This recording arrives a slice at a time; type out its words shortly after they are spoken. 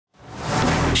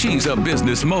She's a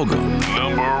business mogul,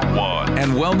 #1,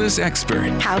 and wellness expert.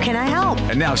 How can I help?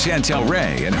 And now Chantel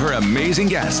Ray and her amazing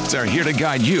guests are here to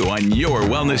guide you on your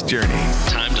wellness journey.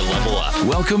 Time to level up.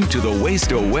 Welcome to the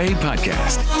Waste Away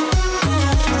podcast.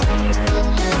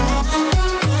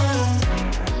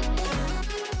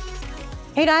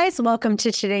 Hey guys, welcome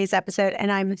to today's episode.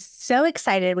 And I'm so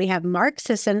excited. We have Mark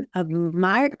Sisson of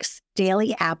Mark's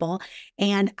Daily Apple.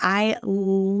 And I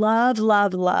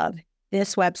love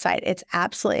this website. It's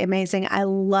absolutely amazing. I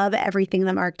love everything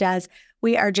that Mark does.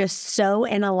 We are just so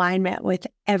in alignment with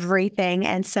everything.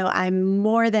 And so I'm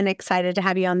more than excited to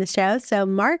have you on the show. So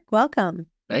Mark, welcome.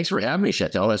 Thanks for having me,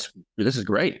 Chantel. This is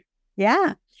great.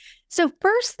 Yeah. So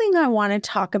first thing I want to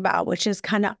talk about, which is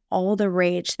kind of all the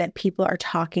rage that people are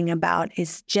talking about,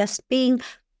 is just being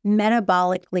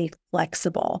metabolically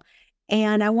flexible.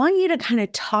 And I want you to kind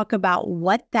of talk about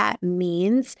what that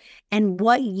means and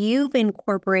what you've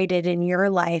incorporated in your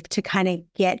life to kind of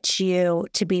get you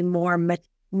to be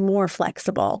more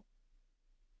flexible.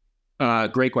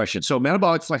 Great question. So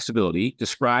metabolic flexibility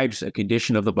describes a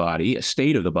condition of the body, a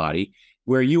state of the body,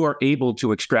 where you are able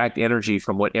to extract energy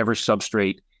from whatever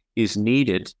substrate is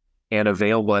needed and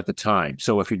available at the time.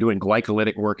 So if you're doing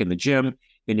glycolytic work in the gym,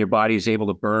 then your body is able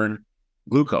to burn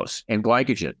glucose and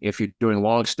glycogen. If you're doing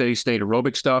long, steady state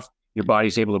aerobic stuff, your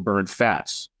body's able to burn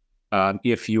fats.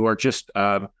 If you are just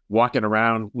walking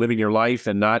around, living your life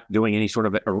and not doing any sort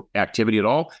of activity at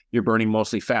all, you're burning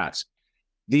mostly fats.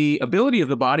 The ability of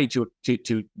the body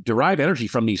to derive energy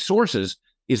from these sources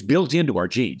is built into our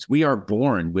genes. We are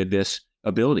born with this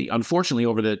ability. Unfortunately,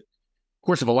 over the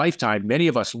course of a lifetime, many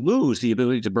of us lose the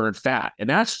ability to burn fat. And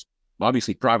that's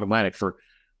obviously problematic for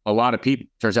a lot of people.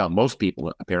 Turns out most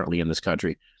people, apparently, in this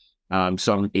country.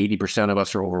 Some 80% of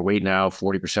us are overweight now,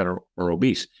 40% are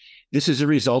obese. This is a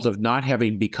result of not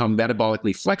having become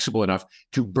metabolically flexible enough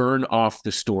to burn off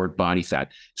the stored body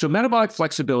fat. So metabolic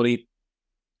flexibility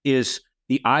is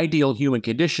the ideal human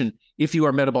condition. If you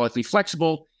are metabolically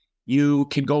flexible, you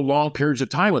can go long periods of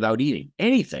time without eating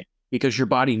anything because your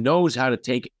body knows how to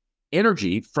take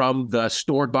energy from the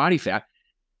stored body fat,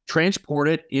 transport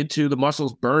it into the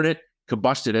muscles, burn it,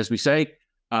 combust it, as we say,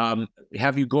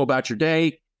 have you go about your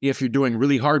day. If you're doing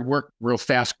really hard work, real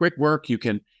fast, quick work, you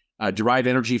can derive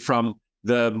energy from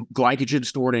the glycogen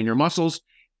stored in your muscles.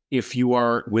 If you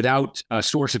are without a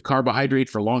source of carbohydrate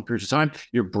for long periods of time,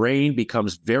 your brain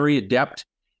becomes very adept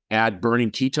at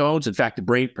burning ketones. In fact, the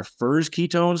brain prefers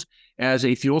ketones as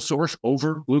a fuel source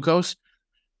over glucose.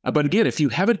 But again, if you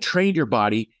haven't trained your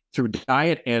body through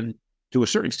diet and to a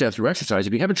certain extent through exercise,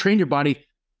 if you haven't trained your body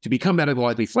to become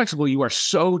metabolically flexible, you are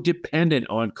so dependent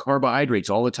on carbohydrates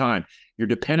all the time. You're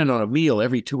dependent on a meal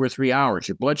every 2 or 3 hours.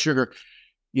 Your blood sugar,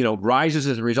 rises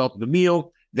as a result of the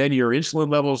meal. Then your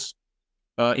insulin levels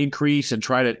increase and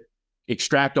try to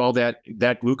extract all that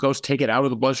glucose, take it out of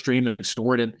the bloodstream and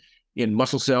store it in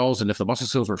muscle cells. And if the muscle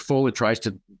cells are full, it tries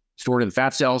to store it in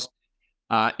fat cells.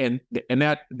 And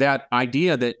that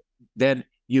idea that then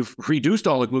you've reduced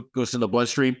all the glucose in the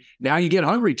bloodstream. Now you get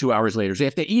hungry 2 hours later. So you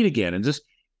have to eat again. And just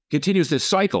continues this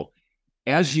cycle.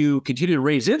 As you continue to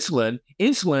raise insulin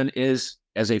is,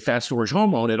 as a fat storage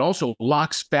hormone, it also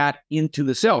locks fat into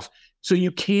the cells. So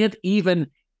you can't even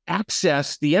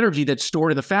access the energy that's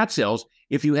stored in the fat cells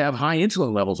if you have high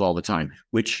insulin levels all the time,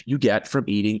 which you get from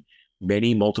eating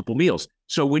multiple meals.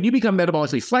 So when you become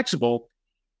metabolically flexible,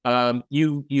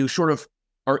 you sort of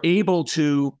are able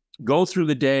to go through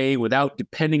the day without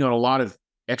depending on a lot of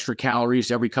extra calories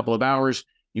every couple of hours.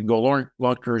 You can go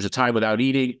long periods of time without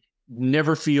eating,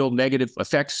 never feel negative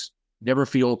effects, never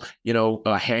feel,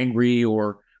 hangry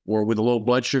or with a low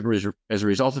blood sugar as a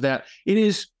result of that. It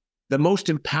is the most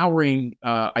empowering,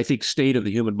 I think, state of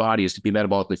the human body is to be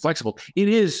metabolically flexible. It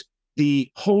is the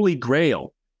holy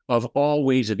grail of all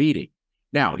ways of eating.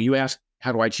 Now, you ask,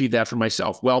 how do I achieve that for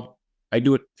myself? Well, I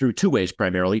do it through 2 ways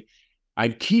primarily.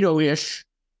 I'm keto-ish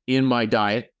in my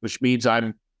diet, which means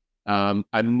I'm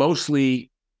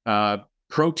mostly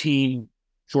protein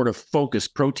sort of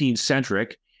focused, protein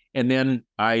centric, and then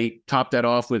I top that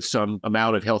off with some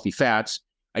amount of healthy fats.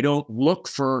 I don't look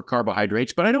for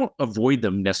carbohydrates, but I don't avoid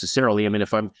them necessarily. I mean,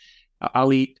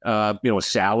 I'll eat a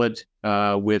salad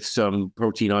with some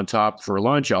protein on top for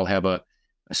lunch. I'll have a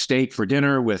steak for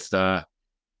dinner with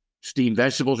steamed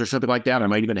vegetables or something like that. I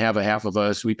might even have a half of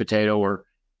a sweet potato or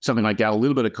something like that, a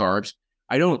little bit of carbs.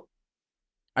 I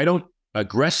don't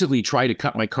aggressively try to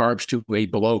cut my carbs to a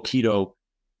below keto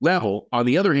level. On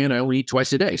the other hand, I only eat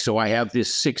twice a day. So I have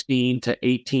this 16 to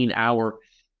 18 hour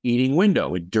eating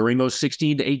window. And during those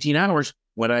 16 to 18 hours,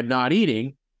 when I'm not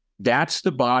eating, that's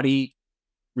the body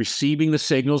receiving the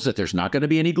signals that there's not going to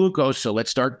be any glucose. So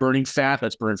let's start burning fat.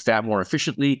 Let's burn fat more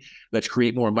efficiently. Let's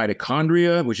create more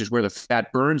mitochondria, which is where the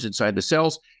fat burns inside the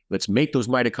cells. Let's make those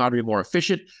mitochondria more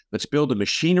efficient. Let's build a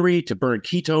machinery to burn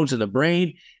ketones in the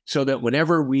brain so that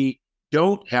whenever we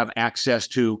don't have access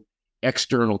to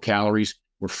external calories,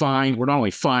 we're fine. We're not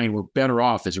only fine, we're better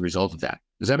off as a result of that.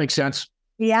 Does that make sense?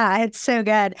 Yeah, it's so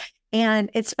good.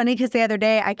 And it's funny because the other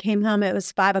day I came home, it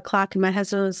was 5 o'clock, and my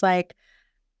husband was like,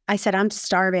 I said, I'm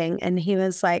starving. And he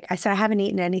was like, I said, I haven't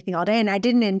eaten anything all day. And I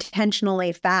didn't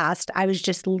intentionally fast. I was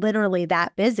just literally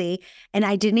that busy. And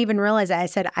I didn't even realize it. I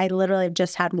said, I literally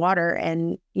just had water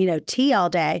and, tea all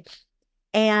day.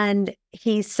 And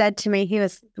he said to me,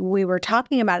 we were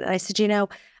talking about it. And I said,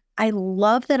 I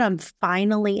love that I'm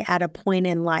finally at a point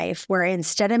in life where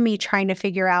instead of me trying to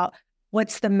figure out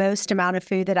what's the most amount of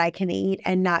food that I can eat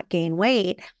and not gain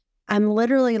weight, I'm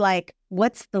literally like,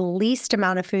 what's the least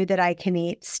amount of food that I can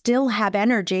eat, still have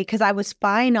energy because I was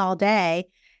fine all day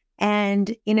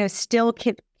and, still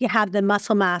have the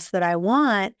muscle mass that I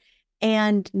want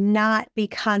and not be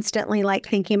constantly like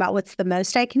thinking about what's the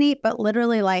most I can eat, but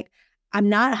literally like, I'm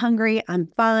not hungry, I'm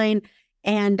fine.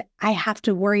 And I have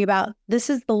to worry about this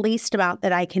is the least amount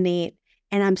that I can eat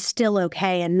and I'm still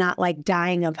okay and not like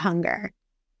dying of hunger.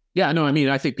 Yeah, no, I mean,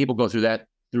 I think people go through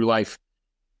life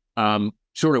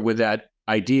sort of with that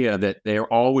idea that they're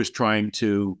always trying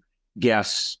to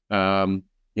guess, what's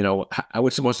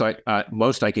the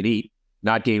most I could eat,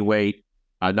 not gain weight,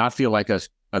 not feel like a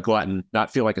glutton,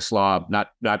 not feel like a slob,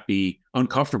 not be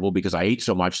uncomfortable because I ate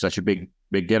so much, such a big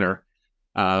dinner.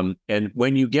 And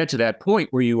when you get to that point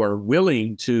where you are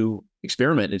willing to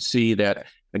experiment and see that,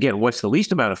 again, what's the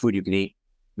least amount of food you can eat,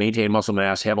 maintain muscle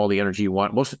mass, have all the energy you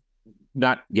want,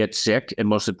 not get sick, and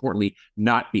most importantly,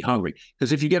 not be hungry.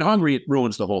 Because if you get hungry, it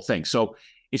ruins the whole thing. So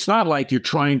it's not like you're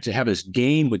trying to have this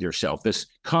game with yourself, this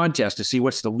contest to see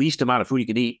what's the least amount of food you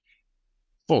can eat,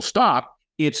 full stop.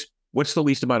 It's what's the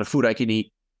least amount of food I can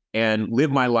eat and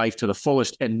live my life to the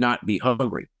fullest and not be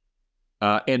hungry.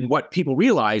 And what people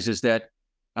realize is that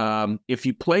if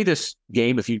you play this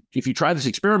game, if you try this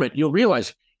experiment, you'll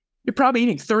realize you're probably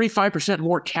eating 35%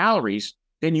 more calories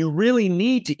than you really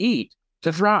need to eat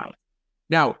to thrive.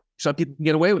 Now, some people can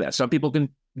get away with that. Some people can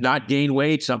not gain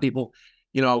weight. Some people,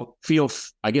 feel,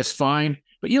 I guess, fine.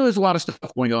 But, there's a lot of stuff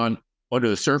going on under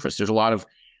the surface. There's a lot of,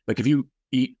 like, if you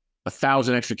eat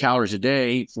 1,000 extra calories a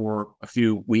day for a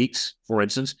few weeks, for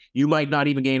instance, you might not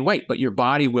even gain weight, but your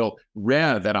body will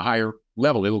rev at a higher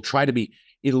level. It'll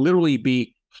literally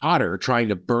be hotter trying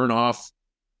to burn off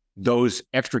those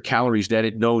extra calories that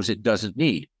it knows it doesn't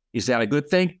need. Is that a good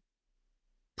thing?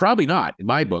 Probably not in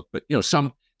my book, but,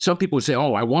 some people would say,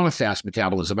 oh, I want a fast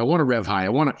metabolism. I want to rev high. I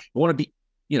want to be,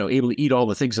 able to eat all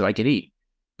the things that I can eat.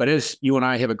 But as you and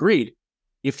I have agreed,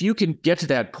 if you can get to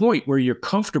that point where you're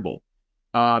comfortable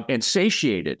and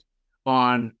satiated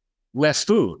on less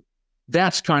food,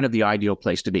 that's kind of the ideal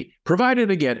place to be.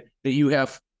 Provided, again, that you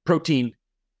have protein,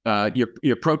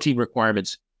 your protein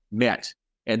requirements met.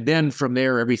 And then from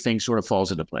there, everything sort of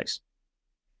falls into place.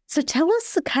 So tell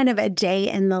us kind of a day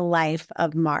in the life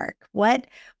of Mark.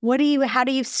 How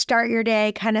do you start your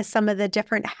day? Kind of some of the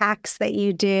different hacks that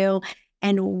you do,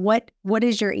 and what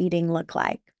does your eating look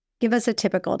like? Give us a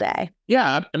typical day.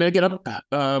 Yeah, I mean, I get up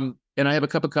and I have a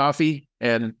cup of coffee,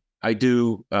 and I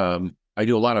do a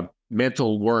lot of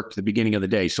mental work at the beginning of the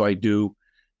day. So I do,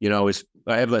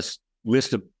 I have this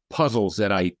list of puzzles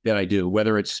that I do,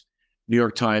 whether it's New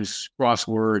York Times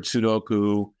crossword,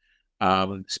 Sudoku,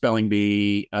 spelling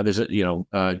bee. There's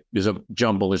a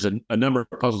jumble. There's a number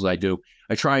of puzzles I do.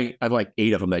 I have like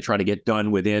 8 of them that I try to get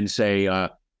done within, say,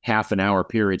 half an hour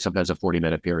period, sometimes a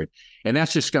 40-minute period. And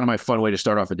that's just kind of my fun way to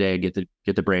start off a day and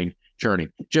get the brain churning,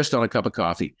 just on a cup of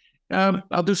coffee.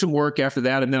 I'll do some work after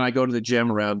that, and then I go to the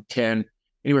gym around 10,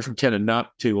 anywhere from 10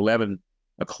 to 11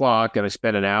 o'clock, and I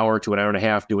spend an hour to an hour and a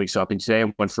half doing something. Today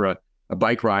I went for a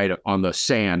bike ride on the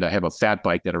sand. I have a fat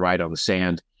bike that I ride on the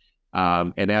sand.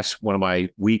 And that's one of my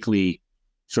weekly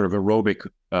sort of aerobic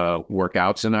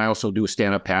workouts. And I also do a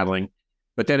stand-up paddling.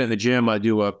 But then in the gym, I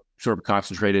do a sort of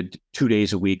concentrated 2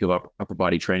 days a week of upper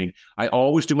body training. I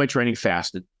always do my training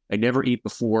fasted. I never eat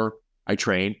before I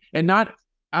train, and not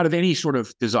out of any sort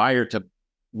of desire to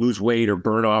lose weight or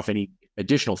burn off any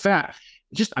additional fat.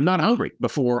 Just I'm not hungry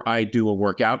before I do a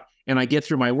workout, and I get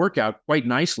through my workout quite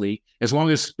nicely. As long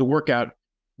as the workout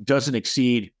doesn't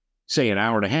exceed, say, an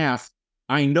hour and a half,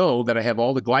 I know that I have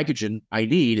all the glycogen I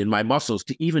need in my muscles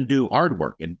to even do hard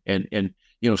work and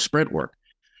sprint work.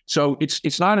 So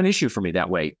it's not an issue for me that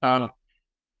way. Around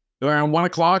 1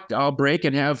 o'clock, I'll break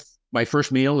and have my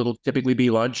first meal. It'll typically be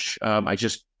lunch. I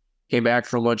just came back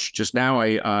from lunch just now.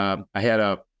 I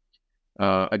had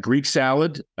a Greek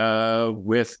salad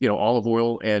with olive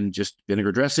oil and just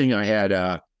vinegar dressing. I had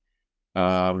a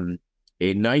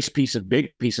nice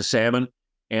big piece of salmon,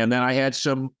 and then I had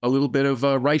a little bit of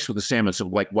rice with the salmon,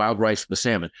 some like wild rice with the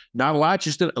salmon. Not a lot.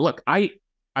 Look,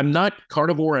 I'm not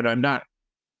carnivore and I'm not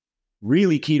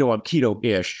really keto. I'm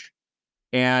keto-ish,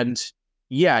 and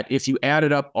yet if you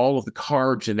added up all of the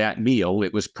carbs in that meal,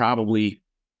 it was probably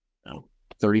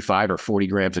 35 or 40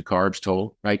 grams of carbs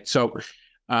total, right? So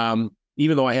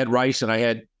even though I had rice and I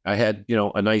had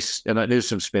a nice, and there's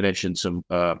some spinach and some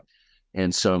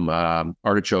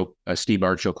artichoke, steamed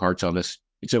artichoke hearts on this.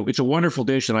 It's a wonderful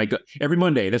dish, and I go every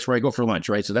Monday. That's where I go for lunch,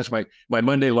 right? So that's my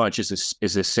Monday lunch is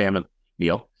this salmon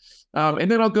meal, and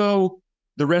then I'll go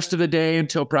the rest of the day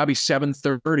until probably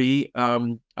 7:30.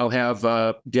 I'll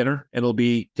have dinner, and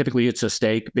typically it's a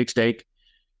steak, big steak,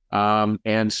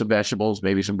 and some vegetables,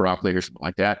 maybe some broccoli or something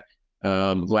like that.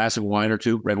 Glass of wine or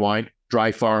two, red wine,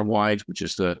 dry farm wines, which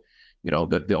is the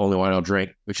only wine I'll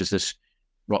drink, which is this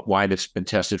wine that's been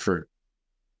tested for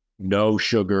no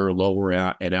sugar, lower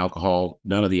in alcohol,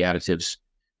 none of the additives.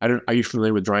 Are you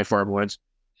familiar with dry farm wines?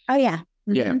 Oh yeah.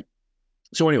 Mm-hmm. Yeah.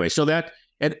 So anyway, so that,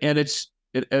 and it's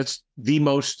the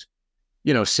most,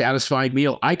 satisfying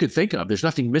meal I could think of. There's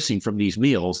nothing missing from these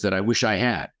meals that I wish I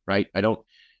had, right? I don't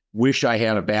wish I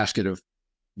had a basket of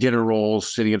dinner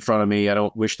rolls sitting in front of me. I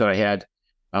don't wish that I had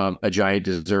a giant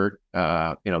dessert.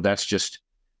 That's just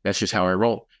how I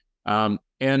roll. And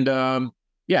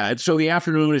so the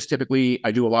afternoon is typically,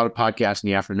 I do a lot of podcasts in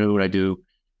the afternoon. I do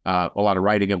a lot of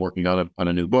writing. I'm working on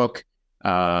a new book.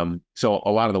 So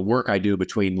a lot of the work I do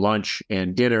between lunch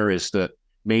and dinner is the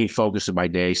main focus of my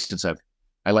day, since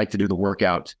I like to do the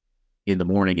workout in the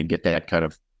morning and get that kind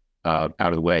of out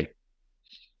of the way.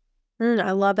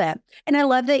 I love it. And I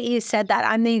love that you said that.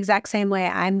 I'm the exact same way.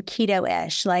 I'm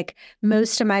keto-ish. Like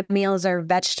most of my meals are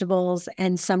vegetables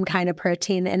and some kind of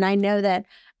protein. And I know that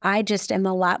I just am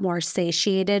a lot more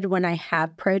satiated when I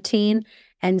have protein.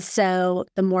 And so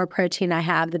the more protein I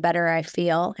have, the better I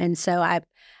feel. And so I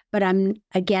don't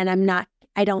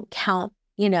count,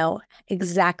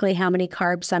 exactly how many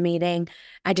carbs I'm eating.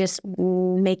 I just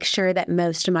make sure that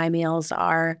most of my meals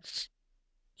are,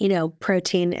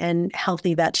 protein and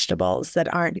healthy vegetables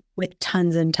that aren't with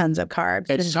tons and tons of carbs.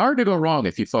 It's hard to go wrong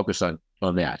if you focus on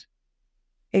that.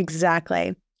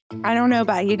 Exactly. I don't know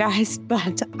about you guys,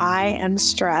 but I am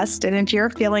stressed. And if you're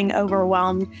feeling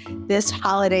overwhelmed this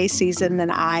holiday season, then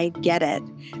I get it.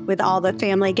 With all the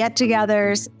family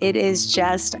get-togethers, it is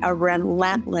just a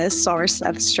relentless source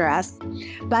of stress.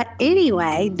 But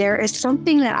anyway, there is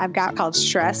something that I've got called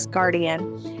Stress Guardian.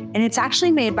 And it's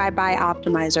actually made by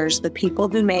Bioptimizers, the people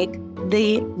who make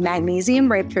the magnesium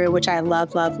breakthrough, which I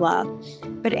love, love, love.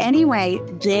 But anyway,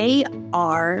 they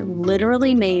are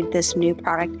literally made this new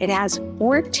product. It has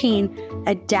 14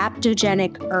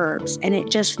 adaptogenic herbs, and it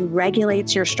just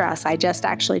regulates your stress. I just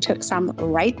actually took some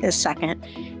right this second,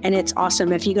 and it's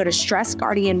awesome. If you go to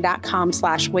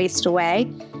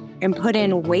stressguardian.com/wasteaway and put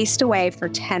in waste away for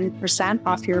 10%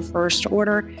 off your first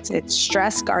order, it's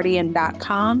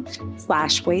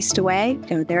stressguardian.com/wasteaway.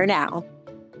 Go there now.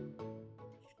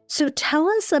 So tell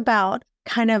us about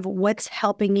kind of what's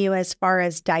helping you as far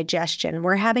as digestion.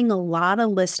 We're having a lot of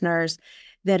listeners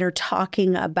that are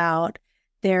talking about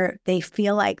they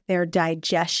feel like their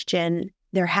digestion,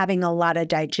 they're having a lot of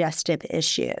digestive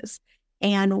issues.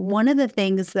 And one of the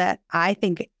things that I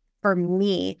think for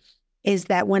me is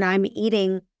that when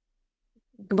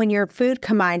you're food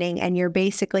combining and you're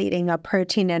basically eating a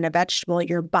protein and a vegetable,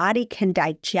 your body can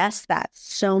digest that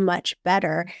so much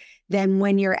better than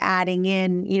when you're adding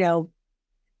in,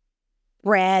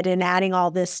 bread and adding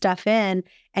all this stuff in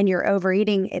and you're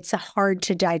overeating. It's hard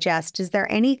to digest. Is there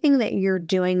anything that you're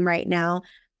doing right now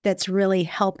that's really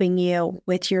helping you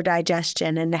with your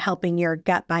digestion and helping your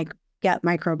gut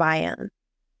microbiome?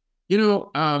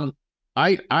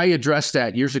 I addressed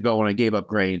that years ago when I gave up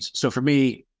grains. So for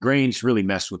me, grains really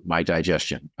messed with my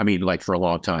digestion. I mean, like for a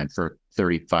long time, for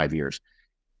 35 years.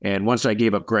 And once I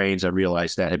gave up grains, I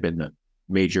realized that had been the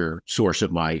major source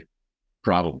of my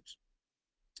problems.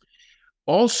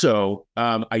 Also,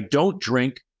 I don't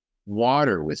drink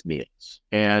water with meals,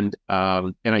 and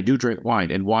I do drink wine,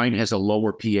 and wine has a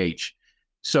lower pH.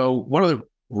 So one of the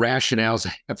rationales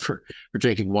I have for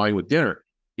drinking wine with dinner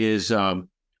is I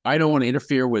don't want to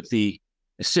interfere with the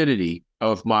acidity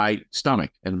of my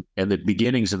stomach and the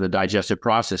beginnings of the digestive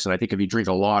process. And I think if you drink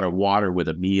a lot of water with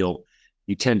a meal,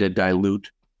 you tend to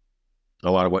dilute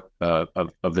a lot of what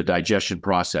of the digestion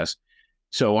process.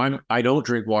 So I don't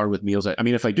drink water with meals. I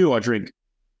mean, if I do, I'll drink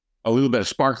a little bit of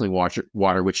sparkling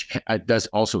water, which does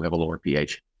also have a lower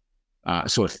pH.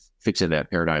 So it fits in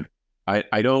that paradigm.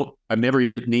 I've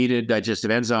never needed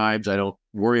digestive enzymes. I don't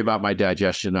worry about my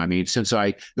digestion. I mean,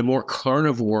 the more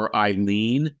carnivore I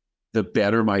lean, the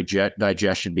better my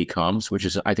digestion becomes, which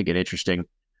is, I think, an interesting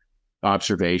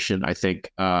observation. I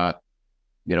think, I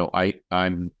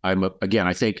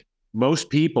think most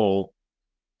people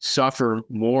suffer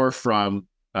more from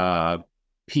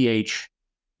pH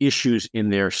issues in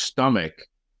their stomach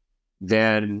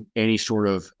than any sort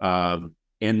of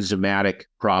enzymatic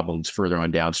problems further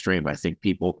on downstream. I think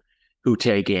people who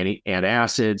take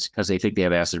antacids because they think they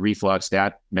have acid reflux,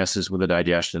 that messes with the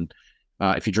digestion.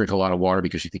 If you drink a lot of water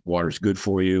because you think water is good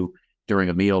for you during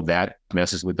a meal, that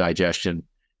messes with digestion,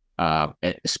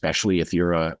 especially if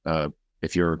you're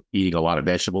eating a lot of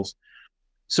vegetables.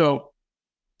 So,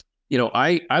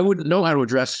 I wouldn't know how to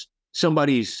address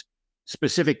somebody's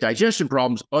specific digestion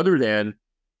problems other than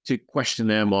to question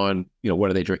them on, what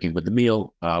are they drinking with the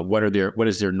meal? What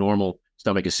is their normal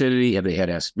stomach acidity? Have they had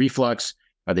acid reflux?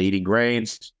 Are they eating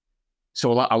grains?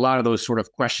 So a lot of those sort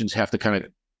of questions have to kind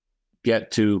of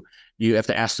you have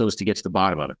to ask those to get to the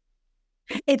bottom of it.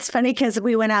 It's funny because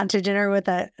we went out to dinner with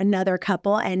another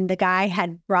couple, and the guy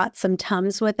had brought some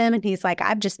Tums with him. And he's like,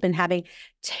 I've just been having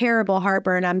terrible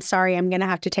heartburn. I'm sorry, I'm going to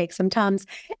have to take some Tums.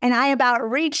 And I about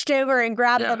reached over and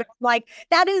grabbed them. I'm like,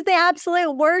 that is the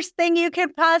absolute worst thing you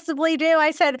could possibly do.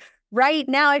 I said, right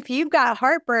now, if you've got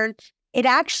heartburn, it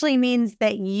actually means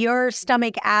that your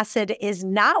stomach acid is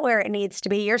not where it needs to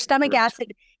be. Your stomach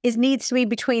acid needs to be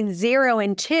between 0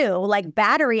 and 2, like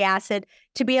battery acid,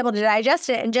 to be able to digest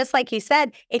it. And just like he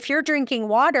said, if you're drinking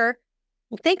water,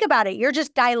 think about it. You're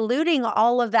just diluting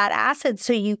all of that acid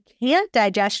so you can't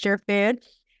digest your food.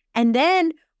 And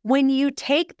then when you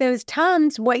take those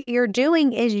Tums, what you're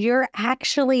doing is you're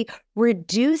actually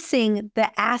reducing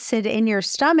the acid in your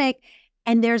stomach.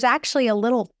 And there's actually a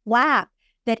little flap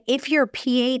that if your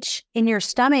pH in your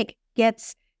stomach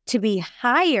gets to be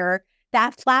higher,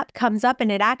 that flap comes up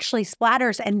and it actually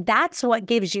splatters. And that's what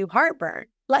gives you heartburn.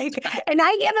 And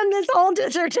I give him this whole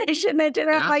dissertation at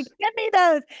dinner. I'm like, give me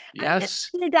those. Yes.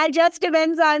 The digestive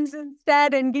enzymes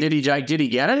instead. And did he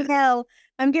get it? No,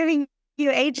 I'm giving you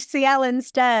HCl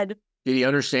instead. Did he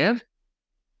understand?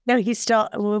 No, he still,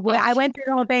 I went through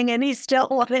the whole thing and he still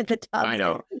wanted the Tums. I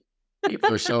know.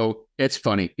 People are it's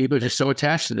funny. People are just so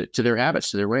attached to their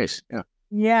habits, to their ways. Yeah.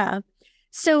 Yeah.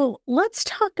 So let's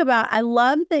talk about, I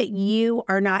love that you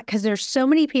are not, because there's so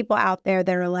many people out there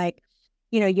that are like,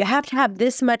 you have to have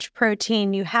this much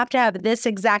protein. You have to have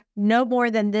no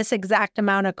more than this exact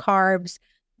amount of carbs.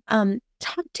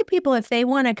 Talk to people if they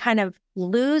want to kind of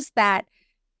lose that.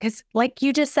 Because like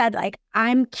you just said, like,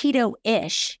 I'm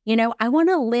keto-ish, I want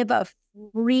to live a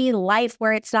free life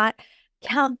where it's not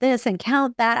count this and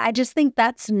count that. I just think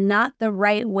that's not the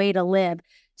right way to live.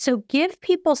 So give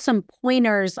people some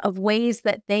pointers of ways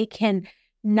that they can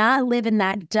not live in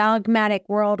that dogmatic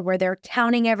world where they're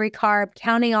counting every carb,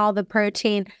 counting all the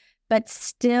protein, but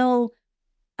still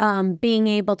being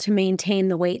able to maintain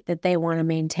the weight that they want to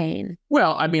maintain.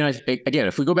 Well, I mean, again,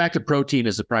 if we go back to protein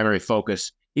as the primary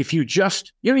focus, you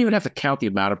don't even have to count the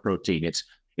amount of protein.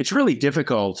 It's really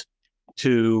difficult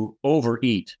to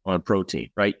overeat on protein,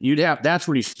 right? That's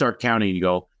when you start counting. You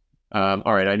go,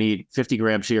 all right, I need 50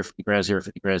 grams here, 50 grams here,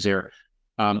 50 grams there.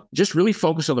 Just really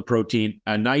focus on the protein,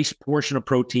 a nice portion of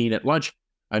protein at lunch,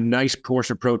 a nice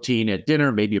portion of protein at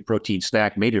dinner, maybe a protein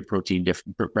snack, maybe a protein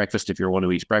breakfast if you're one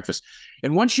who eats breakfast.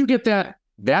 And once you get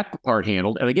that part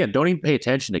handled, and again, don't even pay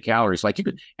attention to calories. Like, you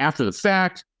could, after the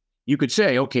fact, you could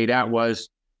say, okay,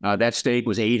 that steak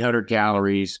was 800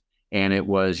 calories and it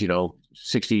was,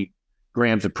 60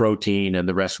 grams of protein and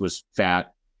the rest was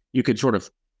fat. You could sort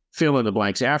of fill in the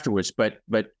blanks afterwards, but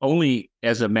only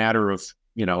as a matter of,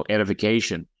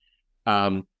 edification.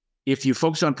 If you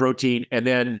focus on protein, and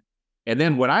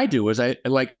then what I do is I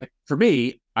like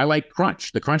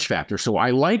crunch, the crunch factor. So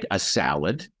I like a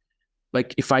salad.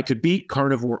 Like, if I could be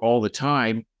carnivore all the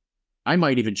time, I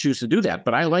might even choose to do that.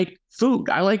 But I like food.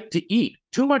 I like to eat.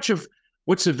 Too much of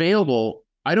what's available,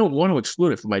 I don't want to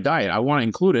exclude it from my diet. I want to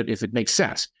include it if it makes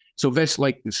sense. So that's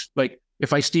like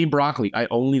if I steam broccoli, I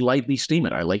only lightly steam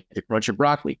it. I like the crunch of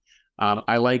broccoli.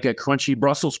 I like a crunchy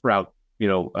Brussels sprout,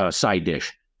 side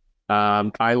dish.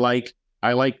 I like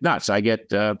nuts. I get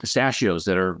pistachios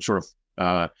that are sort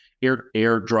of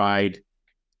air dried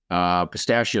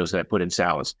pistachios that I put in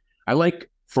salads.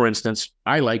 For instance,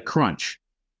 I like crunch.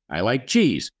 I like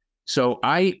cheese. So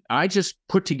I just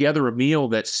put together a meal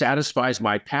that satisfies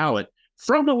my palate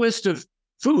from a list of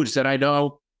foods that I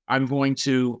know I'm going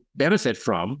to benefit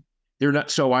from. They're not,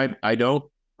 so I don't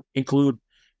include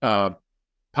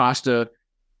pasta.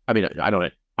 I mean, I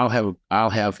don't. I'll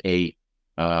have a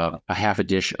half a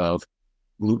dish of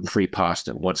gluten-free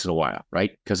pasta once in a while,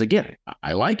 right? Because again,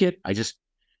 I like it.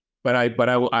 But I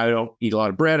don't eat a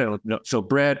lot of bread. I don't know. So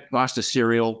bread, pasta,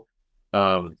 cereal,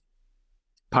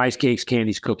 pies, cakes,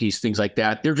 candies, cookies, things like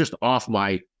that. They're off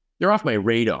my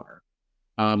radar.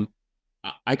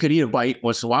 I could eat a bite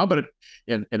once in a while, but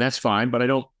and that's fine. But I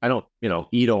don't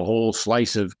eat a whole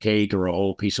slice of cake or a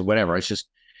whole piece of whatever.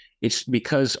 It's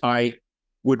because I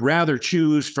would rather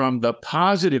choose from the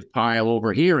positive pile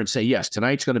over here and say, yes,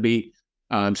 tonight's going to be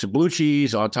some blue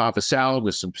cheese on top of salad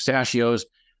with some pistachios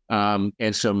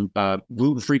and some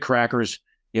gluten-free crackers,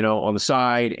 on the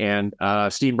side, and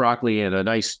steamed broccoli and a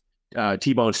nice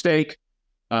T-bone steak.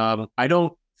 I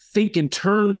don't think in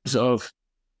terms of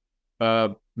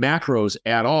macros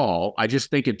at all. I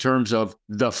just think in terms of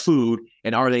the food,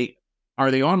 and are they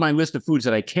on my list of foods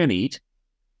that I can eat,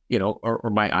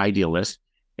 or my ideal list,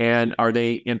 and are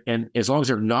they, and as long as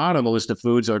they're not on the list of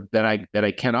foods that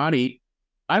I cannot eat,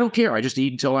 I don't care. I just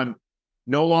eat until I'm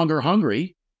no longer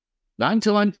hungry, not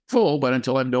until I'm full, but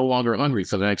until I'm no longer hungry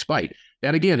for the next bite.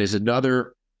 That again is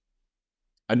another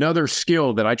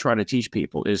skill that I try to teach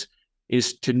people is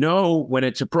to know when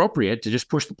it's appropriate to just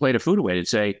push the plate of food away and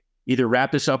say, either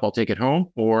wrap this up, I'll take it home,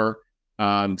 or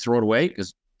throw it away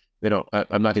because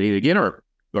I'm not going to eat it again, or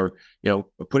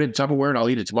put it in Tupperware and I'll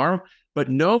eat it tomorrow. But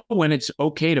know when it's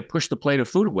okay to push the plate of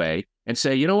food away and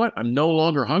say, you know what, I'm no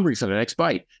longer hungry for the next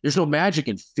bite. There's no magic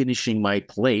in finishing my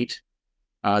plate.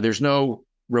 There's no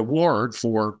reward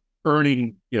for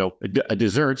earning, a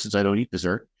dessert, since I don't eat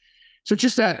dessert. So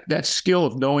just that skill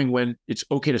of knowing when it's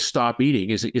okay to stop eating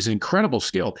is an incredible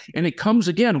skill. And it comes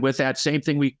again with that same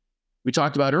thing we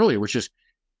talked about earlier, which is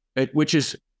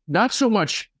not so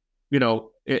much,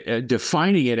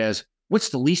 defining it as what's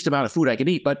the least amount of food I can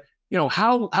eat, but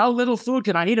how little food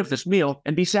can I eat of this meal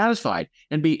and be satisfied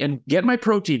and get my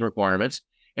protein requirements,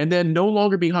 and then no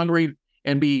longer be hungry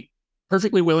and be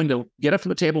perfectly willing to get up from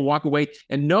the table, walk away,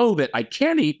 and know that I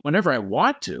can eat whenever I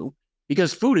want to,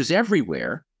 because food is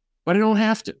everywhere, but I don't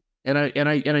have to. And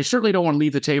I certainly don't want to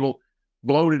leave the table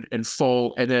bloated and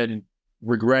full and then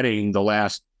regretting the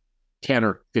last 10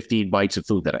 or 15 bites of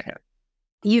food that I had.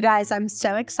 You guys, I'm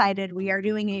so excited. We are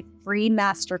doing a free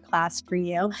masterclass for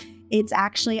you. It's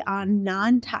actually on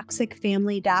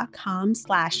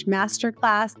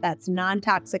nontoxicfamily.com/masterclass. That's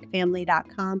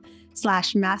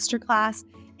nontoxicfamily.com/masterclass.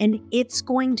 And it's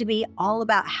going to be all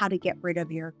about how to get rid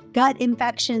of your gut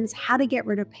infections, how to get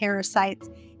rid of parasites.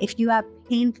 If you have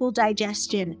painful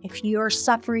digestion, if you're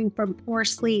suffering from poor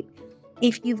sleep,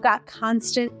 if you've got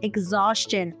constant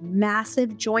exhaustion,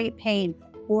 massive joint pain,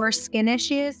 or skin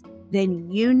issues,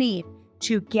 then you need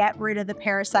to get rid of the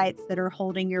parasites that are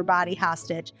holding your body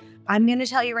hostage. I'm going to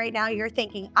tell you right now, you're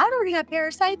thinking, I don't have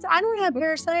parasites. I don't have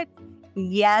parasites.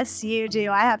 Yes, you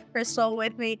do. I have Crystal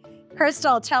with me.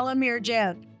 Crystal, tell them your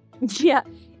joke. Yeah.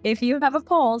 If you have a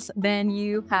pulse, then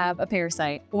you have a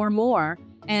parasite or more.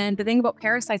 And the thing about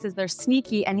parasites is they're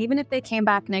sneaky. And even if they came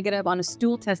back negative on a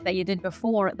stool test that you did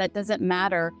before, that doesn't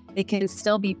matter. They can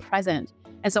still be present.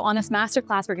 And so on this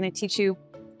masterclass, we're going to teach you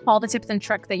all the tips and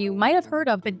tricks that you might have heard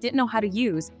of but didn't know how to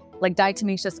use, like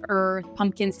diatomaceous earth,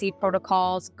 pumpkin seed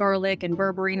protocols, garlic and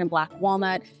berberine and black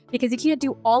walnut, because you can't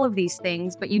do all of these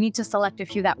things, but you need to select a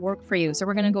few that work for you. So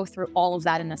we're going to go through all of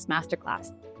that in this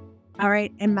masterclass. All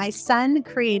right. And my son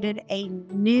created a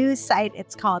new site.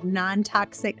 It's called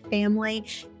Non-Toxic Family.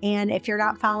 And if you're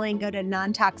not following, go to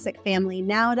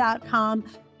nontoxicfamilynow.com,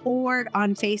 or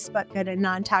on Facebook, go to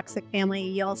Non-Toxic Family.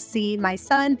 You'll see my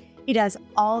son. He does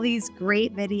all these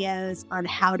great videos on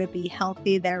how to be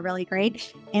healthy. They're really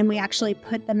great. And we actually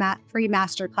put the free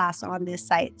masterclass on this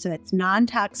site. So it's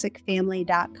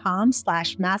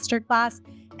nontoxicfamily.com/masterclass,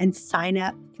 and sign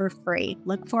up for free.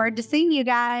 Look forward to seeing you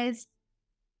guys.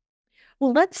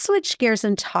 Well, let's switch gears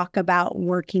and talk about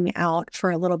working out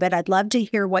for a little bit. I'd love to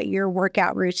hear what your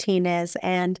workout routine is.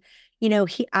 And,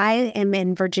 I am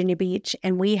in Virginia Beach,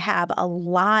 and we have a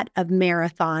lot of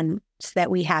marathons that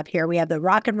we have here. We have the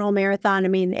Rock and Roll Marathon. I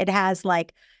mean, it has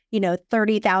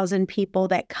 30,000 people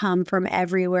that come from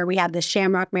everywhere. We have the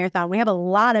Shamrock Marathon. We have a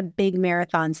lot of big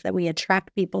marathons that we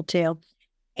attract people to.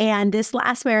 And this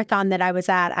last marathon that I was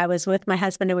at, I was with my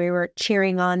husband and we were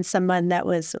cheering on someone that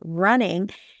was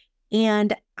running.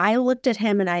 And I looked at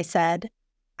him and I said,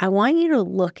 I want you to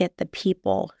look at the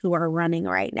people who are running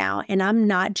right now. And I'm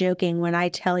not joking when I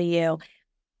tell you,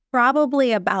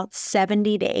 probably about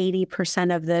 70 to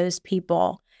 80% of those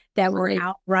people, that were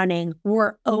out running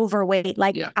were overweight.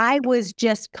 Like I was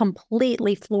just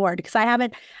completely floored because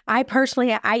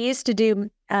I used to do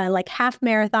like half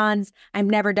marathons. I've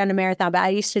never done a marathon, but I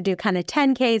used to do kind of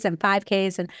 10Ks and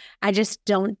 5Ks, and I just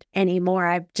don't anymore.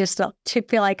 I just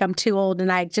feel like I'm too old,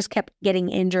 and I just kept getting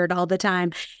injured all the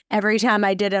time. Every time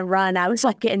I did a run, I was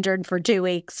like injured for 2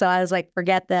 weeks. So I was like,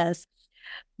 forget this.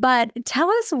 But tell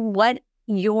us what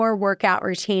your workout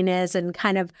routine is, and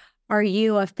kind of, are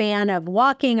you a fan of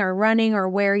walking or running, or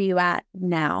where are you at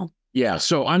now? Yeah,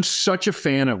 so I'm such a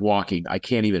fan of walking. I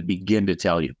can't even begin to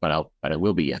tell you, but I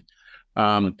will begin.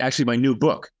 Actually, my new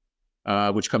book,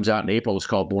 which comes out in April, is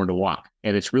called Born to Walk.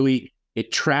 And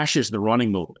it trashes the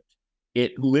running movement.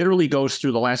 It literally goes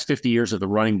through the last 50 years of the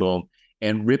running boom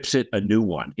and rips it a new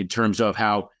one in terms of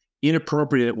how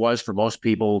inappropriate it was for most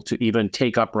people to even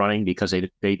take up running because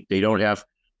they don't have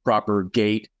proper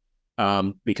gait,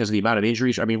 because of the amount of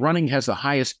injuries. I mean, running has the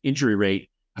highest injury rate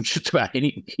of just about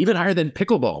even higher than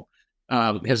pickleball,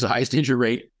 has the highest injury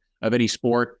rate of any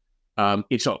sport.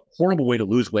 It's a horrible way to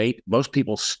lose weight. Most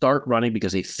people start running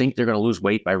because they think they're going to lose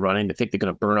weight by running. They think they're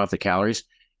going to burn off the calories.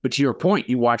 But to your point,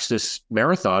 you watch this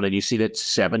marathon and you see that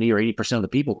 70 or 80% of the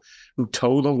people who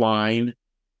toe the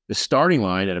starting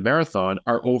line at a marathon,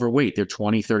 are overweight. They're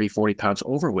 20, 30, 40 pounds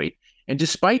overweight. And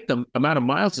despite the amount of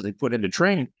miles that they put into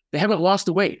training, they haven't lost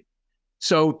the weight.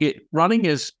 So running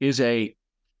is a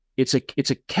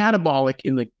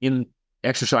catabolic in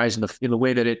exercise in the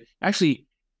way that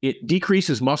it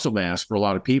decreases muscle mass for a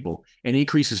lot of people and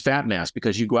increases fat mass,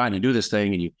 because you go out and do this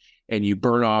thing and you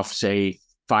burn off, say,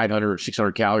 500 or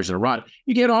 600 calories in a run.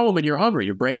 You get home and you're hungry.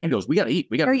 Your brain goes, we got to eat.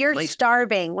 Or you're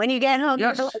starving. When you get home,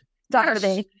 yes. You're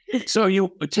starving. Yes. So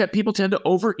people tend to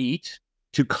overeat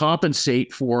to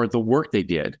compensate for the work they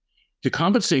did, to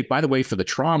compensate, by the way, for the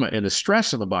trauma and the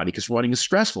stress on the body, because running is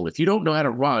stressful. If you don't know how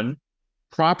to run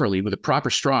properly with a proper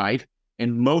stride,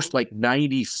 and most, like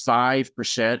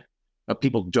 95% of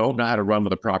people don't know how to run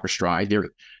with a proper stride.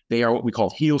 They are what we call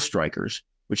heel strikers,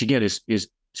 which again is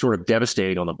sort of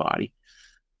devastating on the body.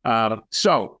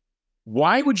 So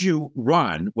why would you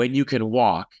run when you can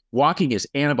walk? Walking is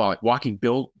anabolic. Walking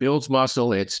builds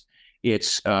muscle. It's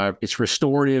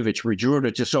restorative. It's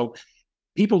regenerative. So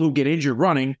people who get injured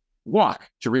running walk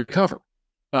to recover.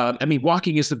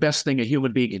 Walking is the best thing a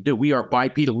human being can do. We are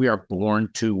bipedal. We are born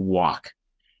to walk.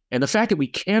 And the fact that we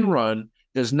can run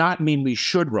does not mean we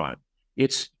should run.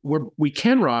 We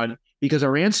can run because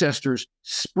our ancestors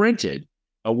sprinted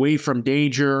away from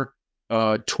danger,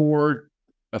 toward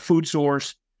a food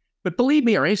source. But believe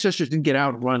me, our ancestors didn't get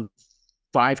out and run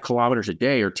 5 kilometers a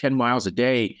day or 10 miles a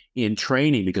day in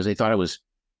training because they thought it was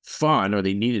fun or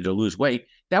they needed to lose weight.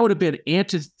 That would have been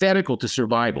antithetical to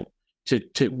survival,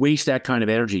 to waste that kind of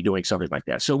energy doing something like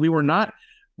that. So we were not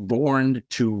born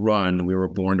to run. We were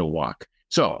born to walk.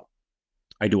 So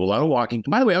I do a lot of walking.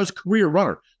 By the way, I was a career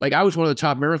runner. Like, I was one of the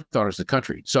top marathoners in the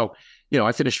country. So,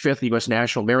 I finished 5th in the U.S.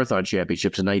 National Marathon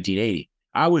Championships in 1980.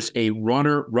 I was a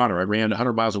runner. I ran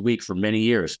 100 miles a week for many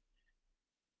years.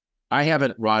 I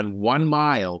haven't run 1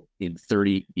 mile in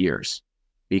 30 years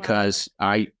because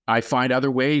I find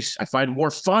other ways. I find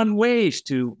more fun ways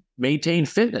to maintain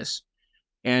fitness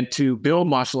and to build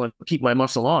muscle and keep my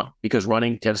muscle on, because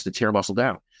running tends to tear muscle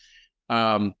down.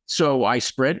 So I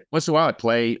sprint. Once in a while, I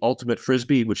play ultimate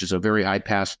frisbee, which is a very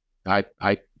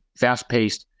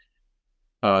fast-paced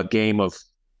game of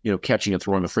catching and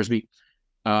throwing a frisbee.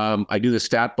 I do this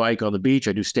fat bike on the beach.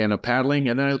 I do stand-up paddling,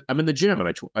 and then I'm in the gym,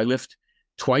 and I lift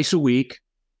twice a week,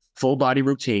 full body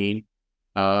routine.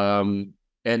 And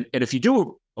if you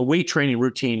do a weight training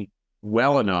routine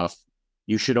well enough,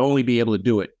 you should only be able to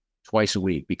do it twice a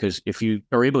week, because if you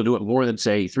are able to do it more than,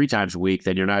 say, 3 times a week,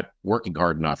 then you're not working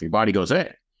hard enough. Your body goes,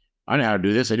 hey, I know how to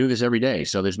do this. I do this every day.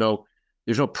 So there's no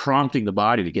prompting the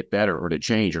body to get better or to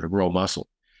change or to grow muscle.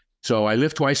 So I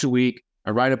lift twice a week.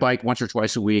 I ride a bike once or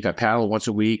twice a week. I paddle once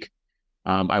a week.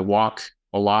 I walk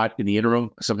a lot in the interim.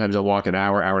 Sometimes I walk an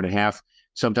hour, hour and a half.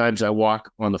 Sometimes I'm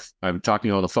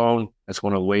talking on the phone. That's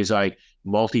one of the ways I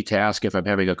multitask. If I'm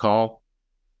having a call,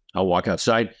 I'll walk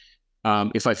outside.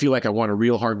 If I feel like I want a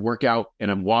real hard workout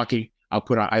and I'm walking, I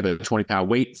have a 20-pound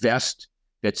weight vest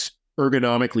that's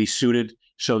ergonomically suited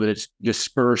so that it's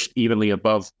dispersed evenly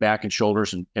above back and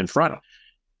shoulders and front.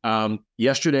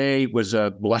 Yesterday was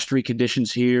blustery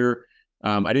conditions here.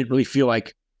 I didn't really feel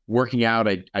like working out.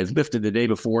 I lifted the day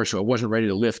before, so I wasn't ready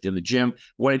to lift in the gym.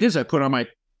 What I did is I put on my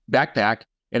backpack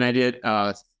and I did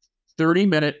a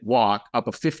 30-minute walk up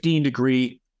a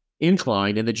 15-degree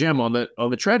incline in the gym on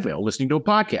the treadmill, listening to a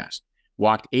podcast.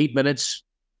 Walked 8 minutes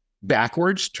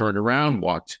backwards, turned around,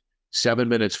 walked 7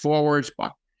 minutes forwards.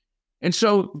 And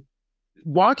so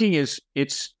walking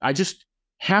I just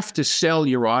have to sell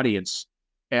your audience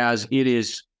as it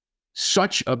is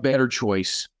such a better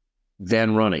choice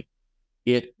than running.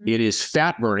 It is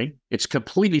fat burning. It's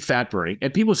completely fat burning.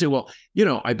 And people say, well,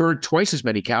 I burn twice as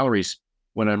many calories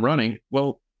when I'm running.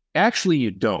 Well, actually you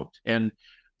don't. And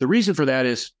the reason for that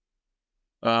is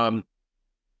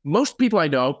most people I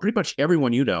know, pretty much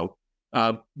everyone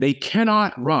they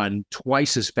cannot run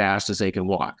twice as fast as they can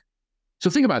walk. So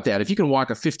think about that. If you can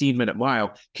walk a 15-minute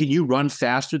mile, can you run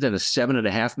faster than a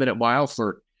 7.5-minute mile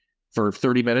for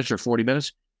 30 minutes or 40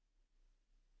 minutes?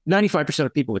 95%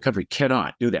 of people in the country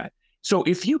cannot do that. So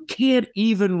if you can't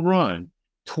even run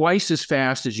twice as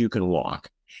fast as you can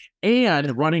walk,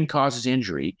 and running causes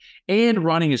injury, and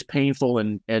running is painful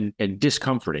and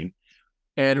discomforting,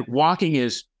 and walking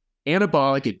is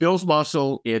anabolic, it builds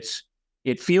muscle,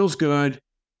 it feels good,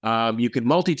 you can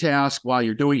multitask while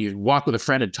you're doing, you can walk with a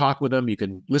friend and talk with them, you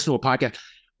can listen to a podcast.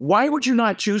 Why would you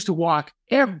not choose to walk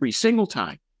every single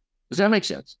time? Does that make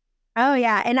sense? Oh,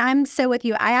 yeah. And I'm so with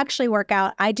you. I actually work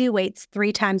out. I do weights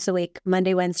 3 times a week,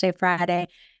 Monday, Wednesday, Friday.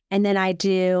 And then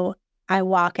I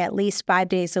walk at least 5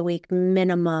 days a week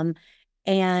minimum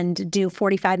and do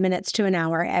 45 minutes to an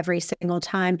hour every single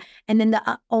time. And then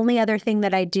the only other thing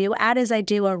that I do add is I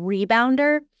do a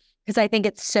rebounder because I think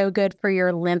it's so good for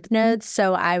your lymph nodes.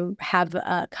 So I have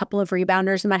a couple of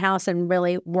rebounders in my house and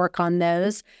really work on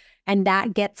those. And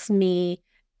that gets me,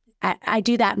 I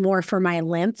do that more for my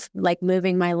lymph, like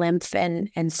moving my lymph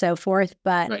and so forth.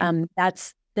 But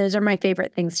right. Those are my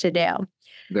favorite things to do.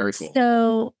 Very cool.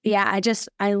 So yeah,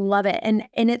 I love it. And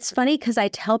it's funny because I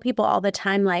tell people all the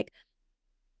time, like,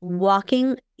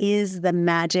 walking is the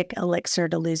magic elixir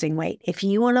to losing weight. If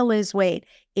you want to lose weight,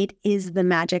 it is the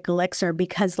magic elixir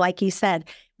because like you said,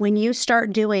 when you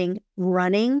start doing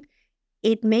running,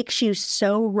 it makes you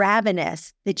so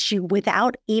ravenous that you,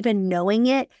 without even knowing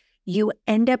it, you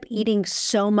end up eating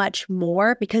so much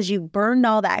more because you burned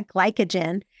all that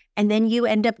glycogen and then you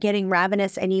end up getting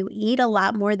ravenous and you eat a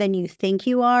lot more than you think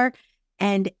you are.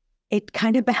 And it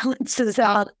kind of balances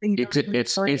out.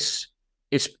 It's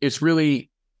really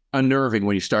unnerving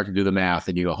when you start to do the math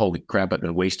and you go, holy crap, I've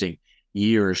been wasting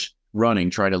years running,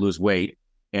 trying to lose weight.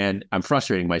 And I'm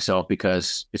frustrating myself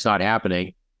because it's not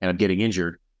happening and I'm getting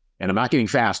injured and I'm not getting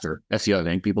faster. That's the other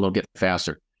thing. People don't get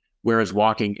faster. Whereas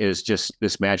walking is just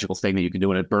this magical thing that you can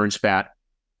do and it burns fat.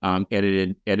 And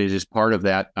it is part of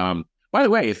that. By the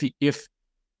way,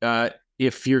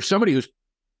 if you're somebody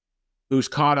who's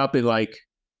caught up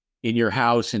in your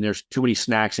house and there's too many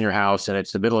snacks in your house and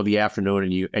it's the middle of the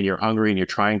afternoon and you're hungry and you're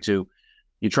trying to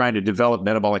develop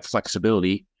metabolic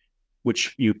flexibility,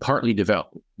 which you partly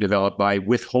develop by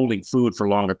withholding food for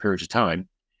longer periods of time.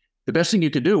 The best thing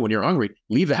you can do when you're hungry,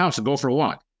 leave the house and go for a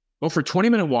walk. Go for a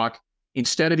 20-minute walk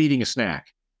instead of eating a snack.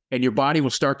 And your body will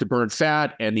start to burn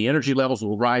fat and the energy levels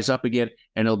will rise up again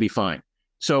and it'll be fine.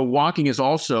 So walking is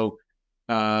also,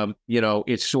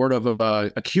 it's sort of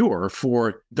a cure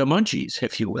for the munchies,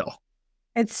 if you will.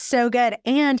 It's so good.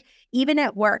 And even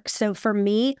at work. So for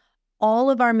me,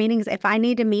 all of our meetings, if I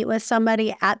need to meet with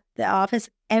somebody at the office,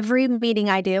 every meeting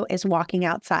I do is walking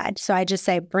outside. So I just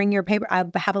say, bring your paper. I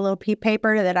have a little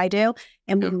paper that I do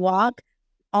and we walk.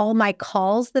 All my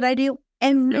calls that I do,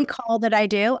 every call that I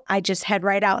do, I just head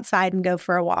right outside and go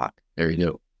for a walk. There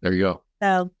you go.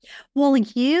 So, well,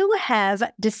 you have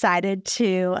decided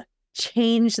to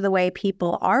change the way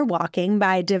people are walking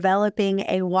by developing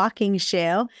a walking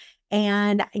shoe.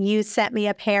 And you sent me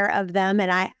a pair of them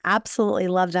and I absolutely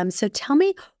love them. So tell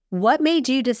me, what made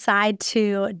you decide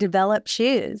to develop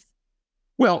shoes?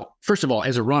 Well, first of all,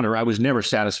 as a runner, I was never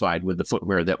satisfied with the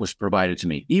footwear that was provided to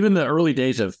me. Even the early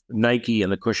days of Nike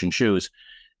and the cushion shoes,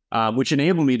 which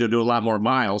enabled me to do a lot more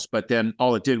miles. But then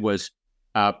all it did was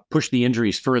push the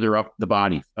injuries further up the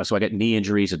body. So I got knee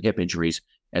injuries and hip injuries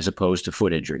as opposed to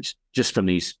foot injuries, just from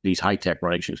these high-tech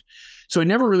running shoes. So I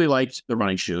never really liked the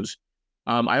running shoes.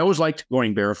 I always liked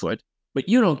going barefoot, but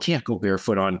can't go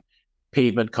barefoot on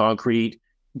pavement, concrete,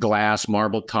 glass,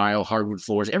 marble, tile, hardwood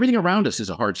floors. Everything around us is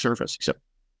a hard surface except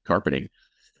carpeting.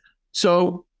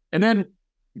 So, and then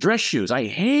dress shoes. I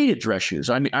hated dress shoes.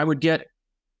 I mean, I would get,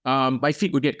 my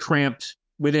feet would get cramped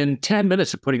within 10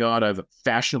 minutes of putting on a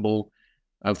fashionable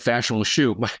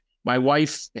shoe. My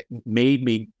wife made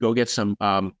me go get some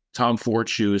Tom Ford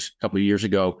shoes a couple of years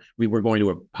ago. We were going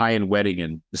to a high-end wedding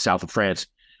in the south of France.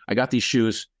 I got these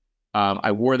shoes.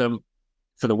 I wore them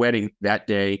for the wedding that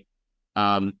day.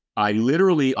 I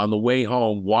literally, on the way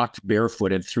home, walked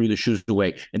barefoot and threw the shoes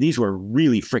away. And these were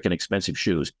really freaking expensive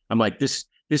shoes. I'm like, this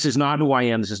is not who I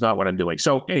am. This is not what I'm doing.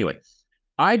 So anyway,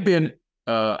 I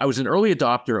was an early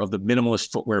adopter of the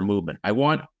minimalist footwear movement. I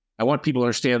want people to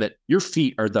understand that your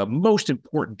feet are the most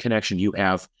important connection you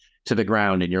have to the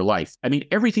ground in your life. I mean,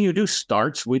 everything you do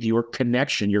starts with your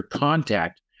connection, your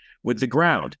contact with the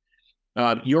ground.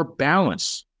 Your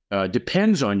balance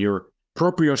depends on your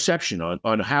proprioception,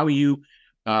 on how you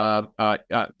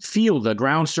feel the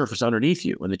ground surface underneath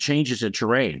you and the changes in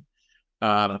terrain.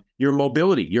 Your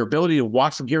mobility, your ability to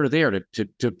walk from here to there,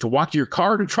 to walk to your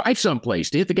car, to drive someplace,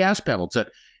 to hit the gas pedal,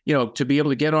 to be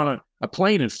able to get on a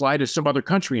plane and fly to some other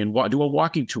country and do a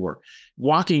walking tour.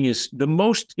 Walking is one of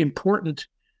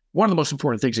the most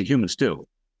important things that humans do.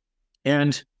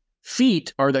 And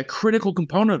feet are the critical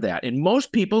component of that. And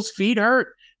most people's feet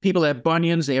hurt. People have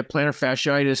bunions, they have plantar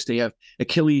fasciitis, they have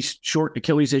short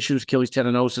Achilles issues, Achilles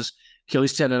tendinosis,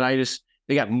 Achilles tendonitis.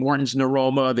 They got Morton's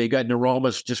neuroma. They got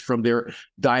neuromas just from their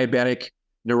diabetic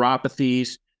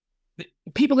neuropathies.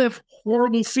 People have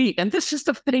horrible feet. And this is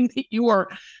the thing that you are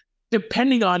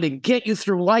depending on to get you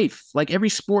through life. Like every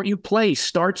sport you play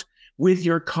starts with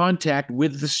your contact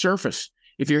with the surface.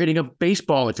 If you're hitting a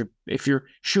baseball, if you're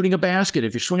shooting a basket,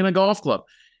 if you're swinging a golf club,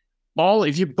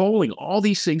 if you're bowling, all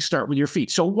these things start with your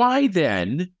feet. So why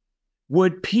then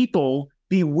would people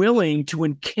be willing to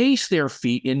encase their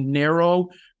feet in narrow,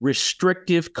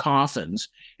 restrictive coffins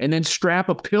and then strap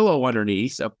a pillow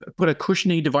underneath, put a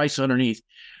cushioning device underneath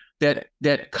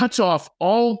that cuts off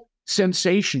all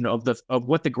sensation of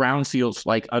what the ground feels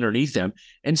like underneath them,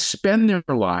 and spend their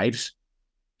lives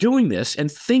doing this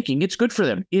and thinking it's good for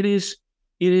them? It's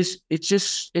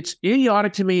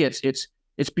idiotic to me.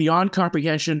 It's beyond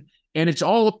comprehension, and it's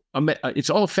all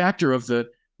a factor of the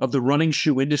running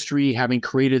shoe industry having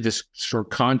created this sort of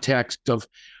context of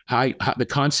the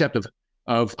concept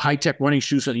of high-tech running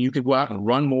shoes so that you can go out and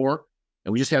run more.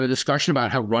 And we just had a discussion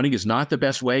about how running is not the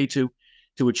best way to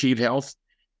achieve health.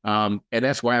 And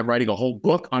that's why I'm writing a whole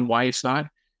book on why it's not,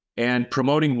 and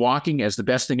promoting walking as the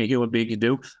best thing a human being can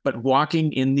do, but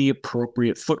walking in the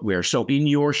appropriate footwear. So in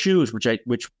your shoes,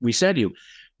 which we said to you,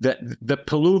 the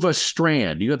Peluva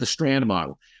Strand, you have the Strand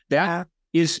model. That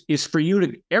is for you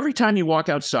to, every time you walk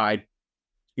outside,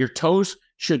 your toes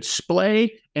should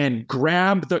splay and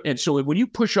grab and so when you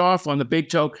push off on the big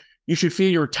toe, you should feel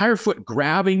your entire foot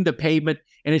grabbing the pavement,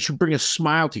 and it should bring a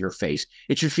smile to your face.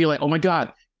 It should feel like, oh my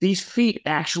God, these feet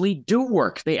actually do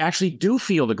work. They actually do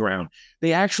feel the ground.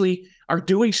 They actually are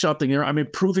doing something there. I'm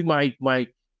improving my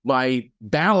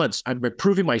balance. I'm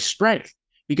improving my strength,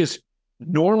 because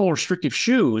normal restrictive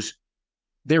shoes,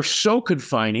 they're so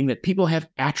confining that people have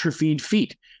atrophied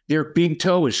feet. Their big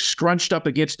toe is scrunched up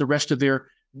against the rest of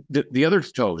the other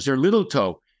toes, their little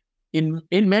toe. In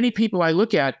many people I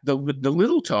look at, the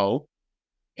little toe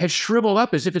has shriveled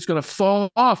up as if it's going to fall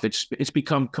off. It's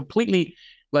become completely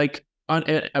like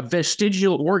a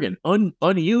vestigial organ,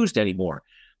 unused anymore.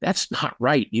 That's not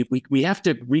right. We have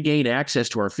to regain access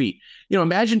to our feet.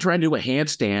 Imagine trying to do a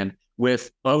handstand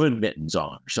with oven mittens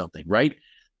on or something, right?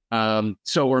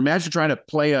 Or imagine trying to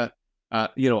play a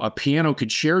piano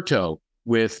concerto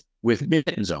with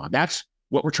mittens on. That's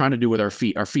what we're trying to do with our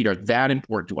feet. Our feet are that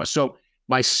important to us. So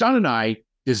my son and I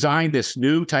designed this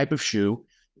new type of shoe.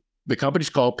 The company's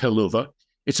called Peluva.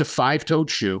 It's a 5-toed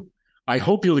shoe. I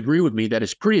hope you'll agree with me that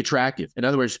it's pretty attractive. In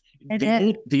other words,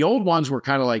 the old ones were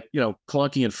kind of like,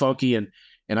 clunky and funky. And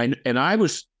I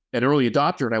was an early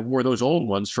adopter, and I wore those old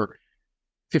ones for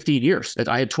 15 years.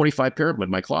 I had 25 pair of them in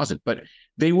my closet, but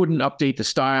they wouldn't update the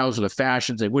styles or the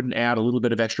fashions. They wouldn't add a little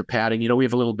bit of extra padding. We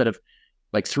have a little bit of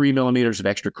like 3 millimeters of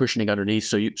extra cushioning underneath.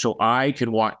 So I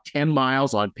can walk 10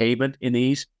 miles on pavement in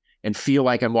these and feel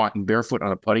like I'm walking barefoot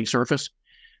on a putting surface.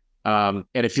 And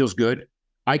it feels good.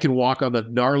 I can walk on the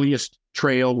gnarliest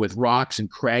trail with rocks and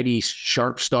craggy,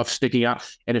 sharp stuff sticking out,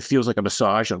 and it feels like a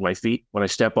massage on my feet when I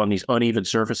step on these uneven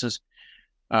surfaces.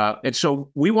 And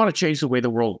so we want to change the way the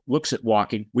world looks at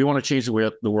walking. We want to change the way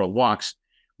the world walks.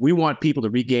 We want people to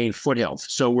regain foot health.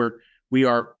 So we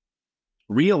are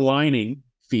realigning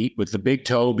feet, with the big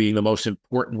toe being the most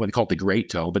important, what they call it the great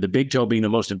toe, but the big toe being the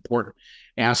most important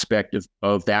aspect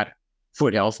of that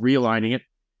foot health, realigning it,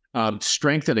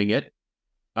 strengthening it,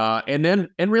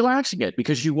 and relaxing it,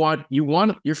 because you want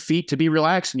your feet to be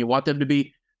relaxed, and you want them to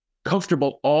be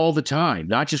comfortable all the time,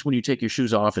 not just when you take your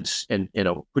shoes off and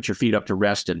put your feet up to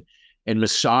rest and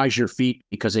massage your feet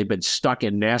because they've been stuck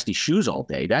in nasty shoes all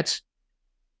day.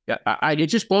 It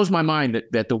just blows my mind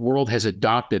that the world has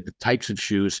adopted the types of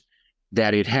shoes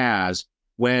that it has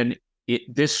when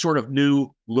this sort of new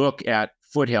look at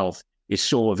foot health is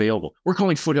so available. We're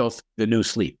calling foot health the new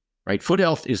sleep, right? Foot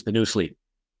health is the new sleep.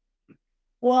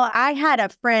 Well, I had a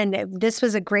friend, this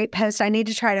was a great post. I need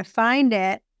to try to find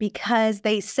it, because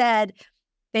they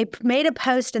made a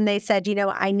post and they said,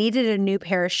 I needed a new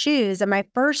pair of shoes. And my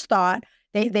first thought,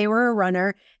 They were a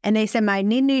runner, and they said, I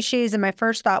need new shoes. And my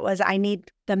first thought was, I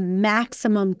need the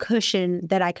maximum cushion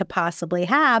that I could possibly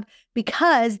have,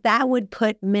 because that would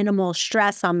put minimal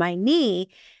stress on my knee.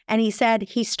 And he said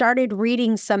he started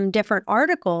reading some different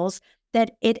articles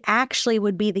that it actually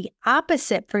would be the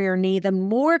opposite for your knee, the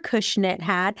more cushion it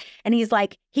had. And he's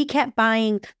like, he kept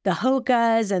buying the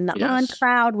Hokas and the On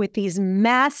Crowd with these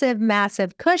massive,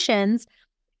 massive cushions.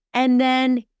 And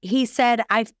then he said,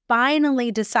 I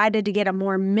finally decided to get a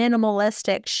more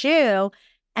minimalistic shoe,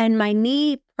 and my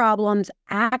knee problems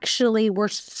actually were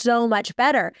so much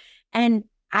better. And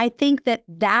I think that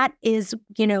that is,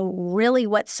 really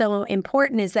what's so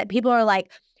important, is that people are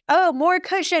like, oh, more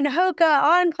cushion, Hoka,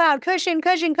 On Cloud, cushion,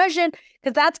 because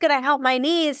that's going to help my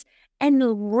knees.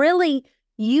 And really,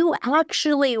 you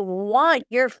actually want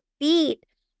your feet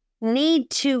need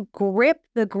to grip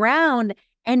the ground.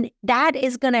 And that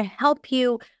is going to help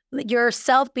you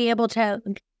yourself be able to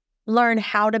learn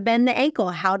how to bend the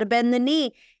ankle, how to bend the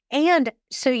knee. And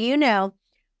so,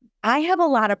 I have a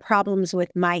lot of problems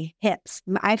with my hips.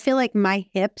 I feel like my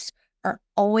hips are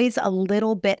always a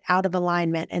little bit out of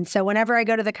alignment. And so whenever I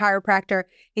go to the chiropractor,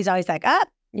 he's always like,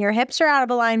 your hips are out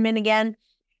of alignment again.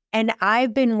 And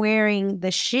I've been wearing the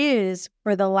shoes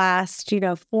for the last,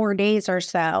 4 days or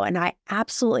so, and I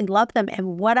absolutely love them.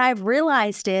 And what I've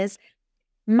realized is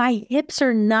my hips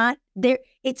are not there.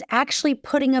 It's actually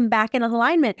putting them back in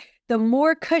alignment. The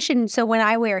more cushion. So when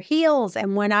I wear heels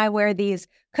and when I wear these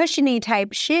cushiony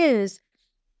type shoes,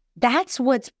 that's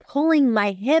what's pulling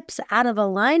my hips out of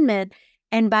alignment.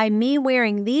 And by me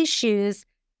wearing these shoes,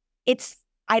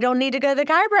 I don't need to go to the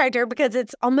chiropractor, because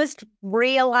it's almost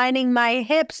realigning my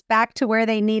hips back to where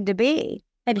they need to be.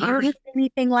 Have you heard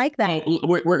anything like that?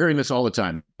 We're hearing this all the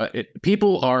time.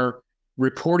 People are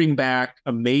reporting back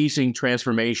amazing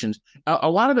transformations, a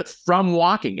lot of it from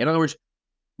walking. In other words,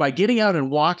 by getting out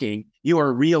and walking, you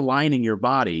are realigning your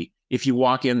body if you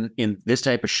walk in this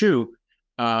type of shoe,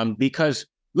 because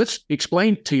let's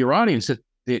explain to your audience that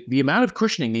the amount of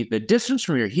cushioning, the distance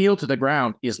from your heel to the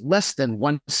ground is less than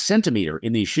 1 centimeter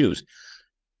in these shoes,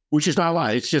 which is not a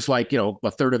lot. It's just like,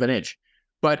 a third of an inch.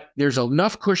 But there's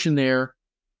enough cushion there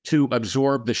to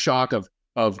absorb the shock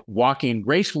of walking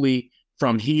gracefully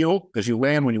from heel, because you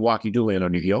land when you walk, you do land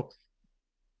on your heel,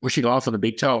 pushing off on the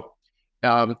big toe,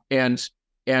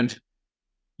 and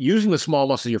using the small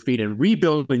muscles of your feet and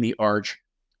rebuilding the arch.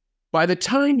 By the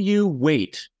time you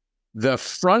weight the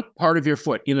front part of your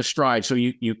foot in a stride, so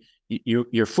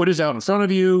your foot is out in front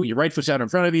of you, your right foot's out in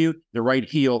front of you, the right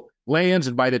heel lands,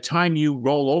 and by the time you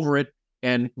roll over it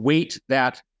and weight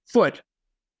that foot,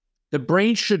 the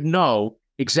brain should know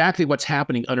exactly what's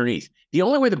happening underneath. The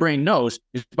only way the brain knows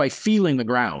is by feeling the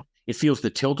ground. It feels the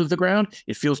tilt of the ground.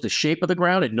 It feels the shape of the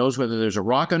ground. It knows whether there's a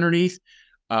rock underneath.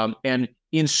 And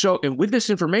with this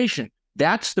information,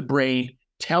 that's the brain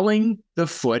telling the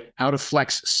foot how to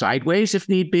flex sideways if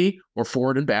need be, or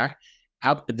forward and back,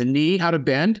 how the knee how to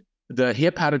bend, the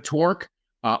hip how to torque,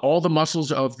 all the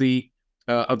muscles of the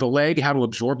leg how to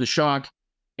absorb the shock.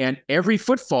 And every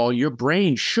footfall, your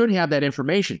brain should have that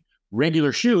information.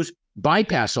 Regular shoes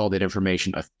bypass all that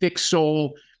information. A thick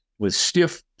sole with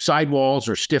stiff sidewalls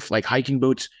or stiff like hiking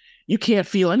boots, you can't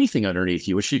feel anything underneath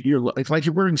you. It's like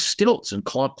you're wearing stilts and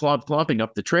clomping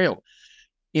up the trail.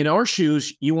 In our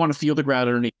shoes, you want to feel the ground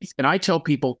underneath. And I tell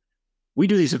people, we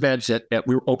do these events that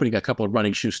we're opening a couple of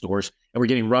running shoe stores, and we're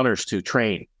getting runners to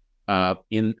train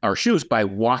in our shoes by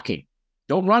walking.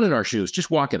 Don't run in our shoes, just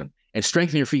walk in them and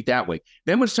strengthen your feet that way.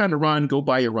 Then when it's time to run, go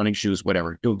buy your running shoes,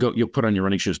 whatever. You'll put on your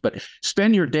running shoes. But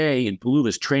spend your day in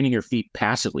Palouvas training your feet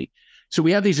passively. So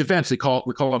we have these events, we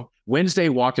call them Wednesday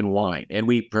Walk and Wine. And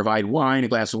we provide wine, a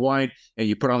glass of wine, and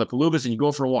you put on the Palouvas and you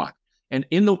go for a walk. And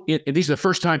these are the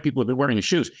first time people have been wearing the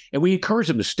shoes. And we encourage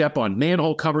them to step on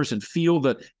manhole covers and feel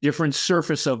the different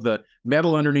surface of the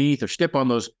metal underneath, or step on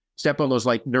those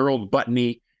like knurled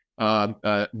buttony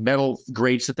metal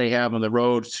grates that they have on the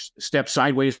road, step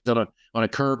sideways on a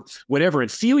curb, whatever,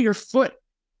 and feel your foot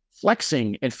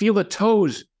flexing and feel the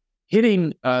toes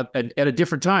hitting at a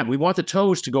different time. We want the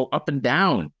toes to go up and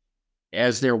down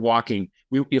as they're walking.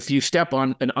 If you step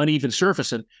on an uneven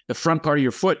surface and the front part of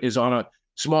your foot is on a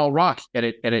small rock and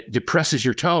it depresses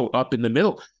your toe up in the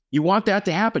middle, you want that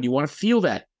to happen. You want to feel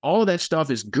that. All of that stuff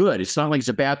is good. It's not like it's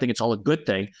a bad thing. It's all a good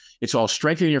thing. It's all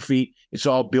strengthening your feet. It's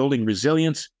all building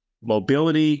resilience,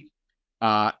 mobility,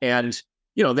 and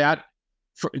that.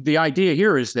 The idea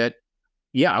here is that,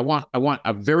 I want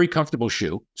a very comfortable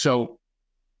shoe. So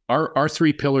our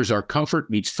three pillars are comfort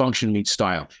meets function meets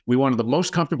style. We wanted the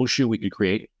most comfortable shoe we could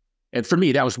create. And for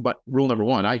me, that was rule number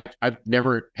one. I've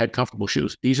never had comfortable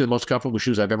shoes. These are the most comfortable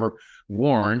shoes I've ever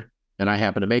worn. and I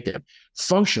happen to make them.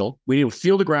 Functional, we need to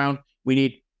feel the ground. We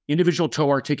need individual toe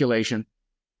articulation.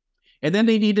 And then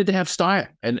they needed to have style.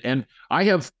 And I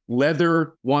have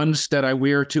leather ones that I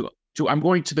wear to I'm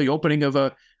going to the opening of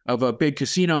a big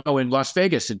casino in Las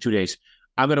Vegas in 2 days.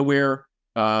 I'm going to wear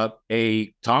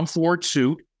a Tom Ford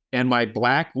suit and my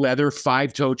black leather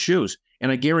 5-toed shoes.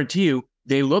 And I guarantee you,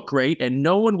 they look great, and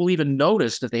no one will even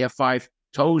notice that they have 5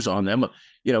 toes on them,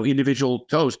 individual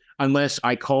toes, unless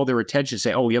I call their attention and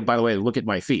say, oh, yeah, by the way, look at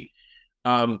my feet.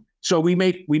 So we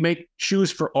make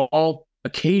shoes for all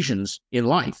occasions in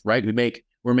life, right?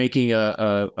 We're making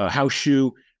a house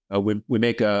shoe. We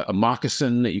make a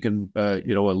moccasin that you can, a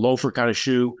loafer kind of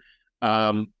shoe.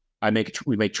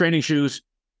 We make training shoes,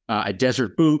 a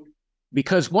desert boot,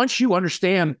 because once you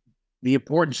understand the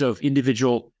importance of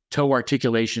individual toe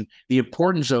articulation, the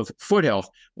importance of foot health,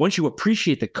 once you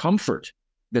appreciate the comfort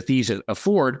that these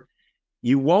afford,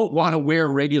 you won't want to wear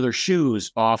regular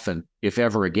shoes often, if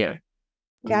ever again.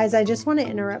 Guys, I just want to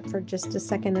interrupt for just a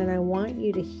second, and I want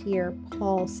you to hear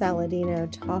Paul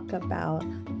Saladino talk about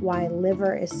why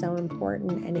liver is so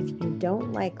important. And if you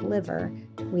don't like liver,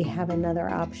 we have another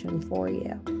option for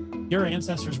you. Your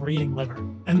ancestors were eating liver.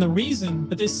 And the reason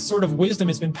that this sort of wisdom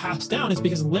has been passed down is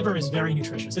because liver is very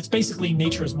nutritious. It's basically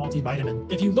nature's multivitamin.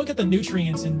 If you look at the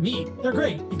nutrients in meat, they're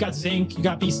great. You've got zinc, you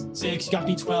got B6, you got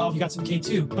B12, you got some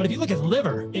K2. But if you look at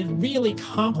liver, it really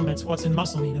complements what's in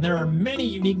muscle meat. And there are many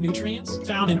unique nutrients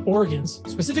found in organs,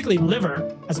 specifically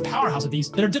liver as a powerhouse of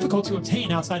these, that are difficult to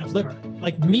obtain outside of liver.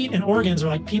 Like meat and organs are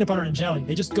like peanut butter and jelly.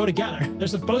 They just go together. They're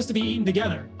supposed to be eaten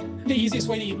together. The easiest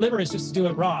way to eat liver is just to do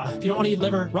it raw. If you don't want to eat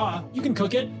liver raw, you can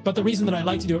cook it. But the reason that I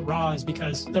like to do it raw is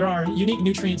because there are unique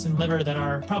nutrients in liver that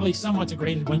are probably somewhat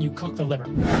degraded when you cook the liver.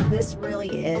 This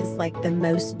really is like the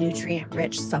most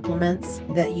nutrient-rich supplements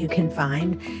that you can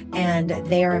find, and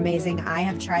they are amazing. I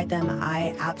have tried them.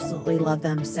 I absolutely love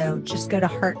them. So just go to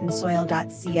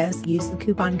heartandsoil.co, use the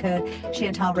coupon code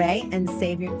Chantal Ray, and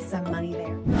save you some money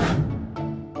there.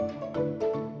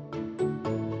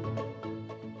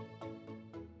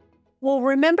 Well,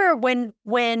 remember when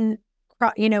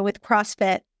with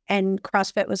CrossFit, and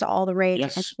CrossFit was all the rage.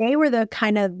 Yes. And they were the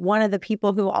kind of one of the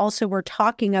people who also were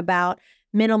talking about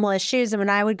minimalist shoes. And when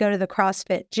I would go to the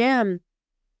CrossFit gym,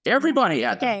 Everybody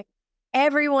had them.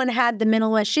 everyone had the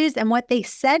minimalist shoes. And what they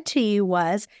said to you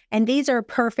was, and these are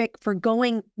perfect for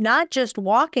going, not just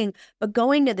walking, but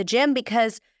going to the gym,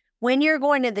 because when you're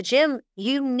going to the gym,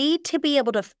 you need to be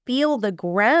able to feel the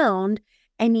ground.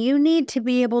 And you need to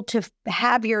be able to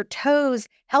have your toes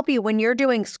help you when you're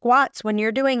doing squats, when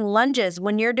you're doing lunges,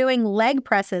 when you're doing leg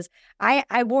presses.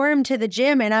 I wore them to the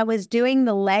gym and I was doing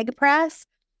the leg press.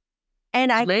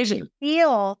 And I could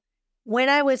feel when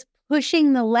I was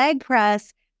pushing the leg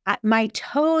press, my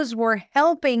toes were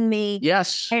helping me.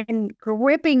 Yes. And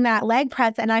gripping that leg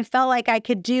press. And I felt like I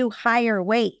could do higher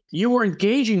weight. You were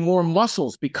engaging more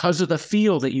muscles because of the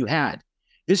feel that you had.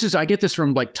 I get this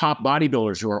from like top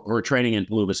bodybuilders who are training in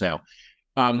Palubas now.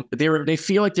 They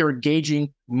feel like they're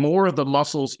engaging more of the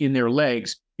muscles in their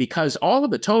legs because all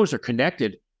of the toes are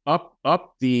connected up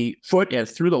the foot and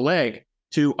through the leg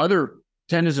to other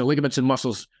tendons and ligaments and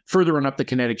muscles further on up the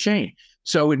kinetic chain.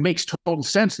 So it makes total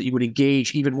sense that you would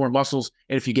engage even more muscles.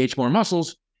 And if you engage more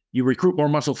muscles, you recruit more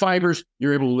muscle fibers,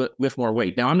 you're able to lift more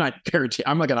weight. Now, I'm not going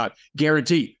to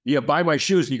guarantee you buy my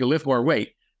shoes and you can lift more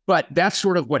weight. But that's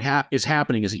sort of what is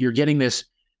happening, is that you're getting this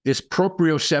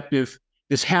proprioceptive,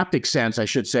 this haptic sense, I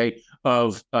should say,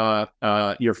 of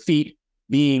your feet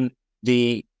being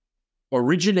the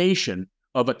origination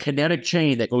of a kinetic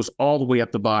chain that goes all the way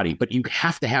up the body. But you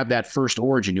have to have that first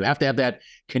origin. You have to have that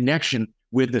connection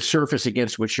with the surface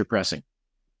against which you're pressing.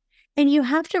 And you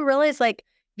have to realize, like,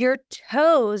 your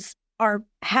toes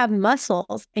have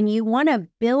muscles, and you want to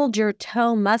build your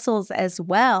toe muscles as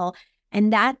well.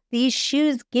 And that these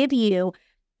shoes give you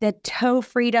the toe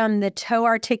freedom, the toe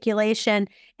articulation,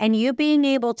 and you being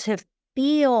able to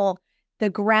feel the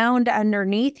ground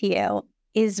underneath you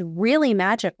is really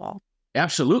magical.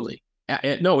 Absolutely.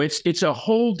 No, it's a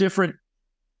whole different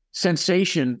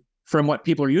sensation from what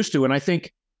people are used to. And I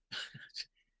think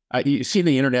you see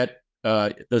the internet,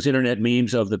 those internet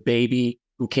memes of the baby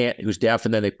who's deaf,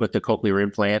 and then they put the cochlear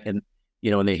implant, and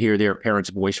and they hear their parents'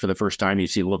 voice for the first time. You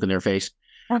see the look in their face.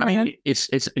 I mean, it's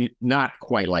not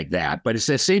quite like that, but it's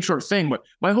the same sort of thing. But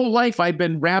my whole life, I've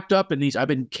been wrapped up in these. I've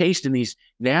been cased in these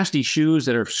nasty shoes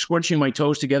that are squinching my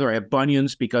toes together. I have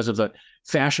bunions because of the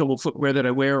fashionable footwear that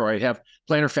I wear, or I have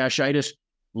plantar fasciitis,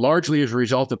 largely as a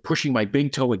result of pushing my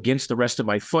big toe against the rest of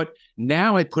my foot.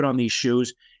 Now I put on these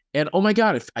shoes, and oh my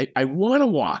God, if I want to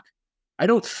walk. I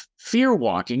don't fear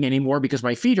walking anymore because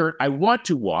my feet hurt. I want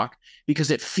to walk because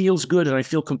it feels good, and I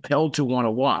feel compelled to want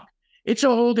to walk. it's a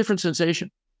whole different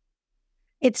sensation.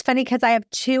 It's funny because I have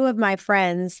two of my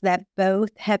friends that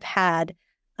both have had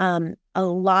a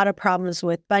lot of problems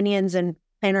with bunions and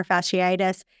plantar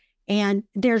fasciitis. And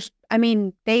there's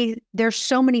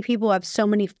so many people who have so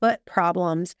many foot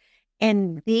problems.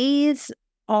 And these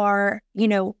are,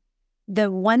 the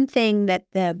one thing that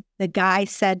the guy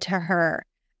said to her,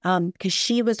 because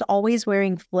she was always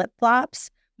wearing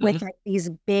flip-flops with like these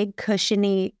big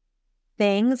cushiony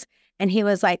things. And he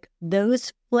was like,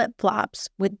 those flip-flops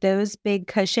with those big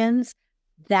cushions,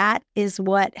 that is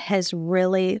what has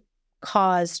really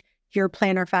caused your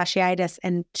plantar fasciitis.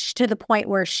 And to the point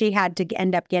where she had to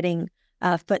end up getting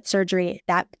foot surgery.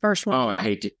 That first one. Oh, I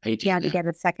hate to she had to get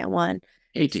a second one.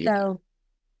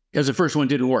 Because the first one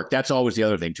didn't work. That's always the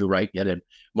other thing too, right? You had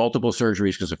multiple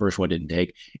surgeries because the first one didn't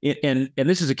take. And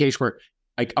this is a case where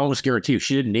I almost guarantee you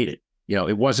she didn't need it.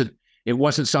 It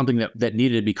wasn't something that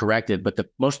needed to be corrected. But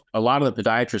a lot of the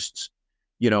podiatrists,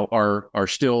 are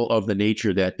still of the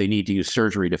nature that they need to use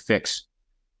surgery to fix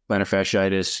plantar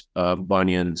fasciitis,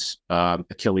 bunions,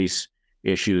 Achilles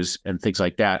issues, and things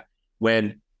like that.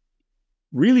 When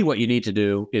really what you need to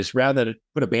do is, rather than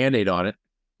put a Band-Aid on it,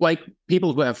 like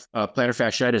people who have plantar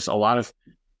fasciitis, a lot of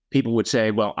people would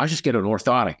say, well, I'll just get an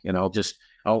orthotic and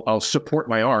I'll support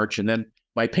my arch and then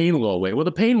my pain will go away. Well,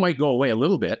 the pain might go away a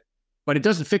little bit, but it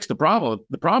doesn't fix the problem.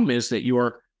 The problem is that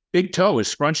your big toe is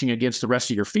scrunching against the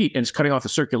rest of your feet and it's cutting off the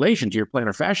circulation to your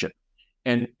plantar fascia.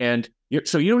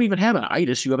 So you don't even have an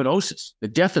itis, you have an osis, the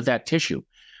death of that tissue.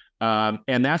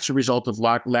 And that's a result of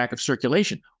lack of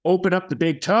circulation. Open up the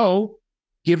big toe,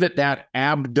 give it that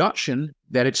abduction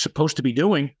that it's supposed to be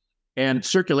doing, and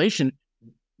circulation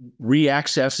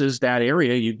reaccesses that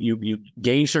area. You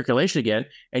gain circulation again,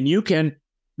 and you can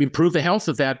improve the health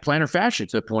of that plantar fascia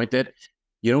to the point that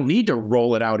you don't need to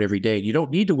roll it out every day. You don't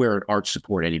need to wear an arch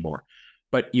support anymore.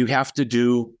 But you have to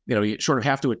you sort of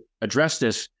have to address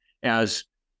this as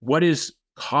what is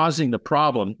causing the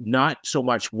problem, not so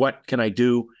much what can I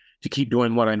do to keep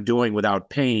doing what I'm doing without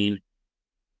pain.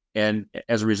 And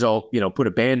as a result, put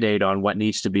a Band-Aid on what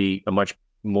needs to be a much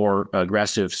more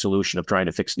aggressive solution of trying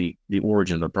to fix the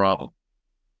origin of the problem.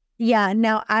 Yeah.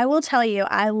 Now, I will tell you,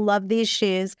 I love these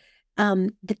shoes.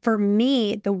 For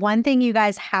me, the one thing you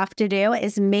guys have to do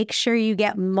is make sure you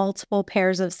get multiple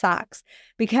pairs of socks,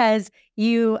 because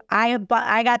I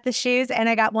got the shoes and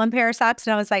I got one pair of socks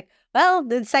and I was like, well,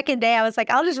 the second day I was like,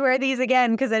 I'll just wear these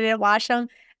again because I didn't wash them.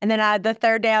 And then the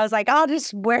third day I was like, I'll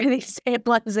just wear these same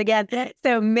ones again.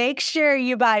 So make sure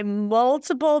you buy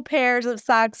multiple pairs of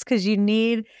socks because you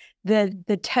need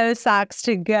the toe socks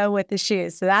to go with the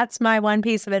shoes. So that's my one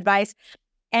piece of advice.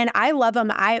 And I love them.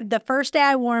 The first day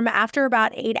I wore them, after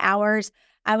about 8 hours,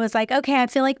 I was like, okay, I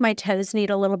feel like my toes need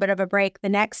a little bit of a break. The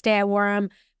next day I wore them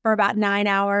for about 9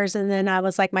 hours. And then I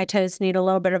was like, my toes need a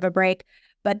little bit of a break,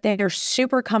 but they're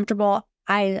super comfortable.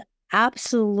 I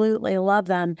absolutely love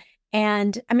them.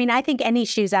 And I think any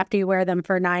shoes after you wear them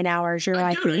for 9 hours, you're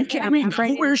like, who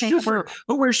wears shoes for? I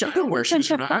don't wear shoes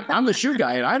for 9 hours. I'm the shoe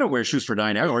guy, and I don't wear shoes for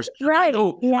 9 hours. Right. I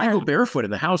go barefoot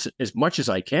in the house as much as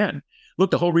I can.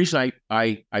 Look, the whole reason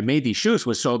I made these shoes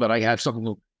was so that I have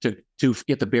something to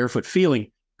get the barefoot feeling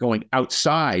going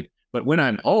outside. But when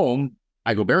I'm home,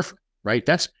 I go barefoot. Right.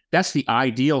 That's the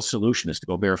ideal solution, is to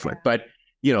go barefoot. Yeah. But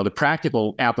the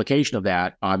practical application of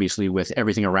that, obviously, with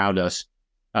everything around us,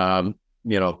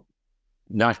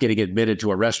 not getting admitted to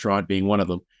a restaurant being one of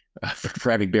them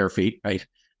for having bare feet, right?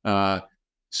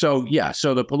 So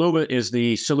the Palooba is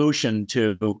the solution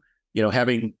to,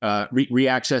 having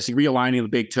reaccessing, realigning the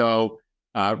big toe,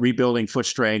 rebuilding foot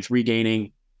strength,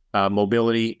 regaining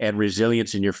mobility and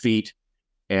resilience in your feet,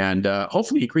 and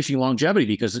hopefully increasing longevity.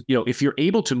 Because, if you're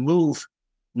able to move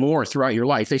more throughout your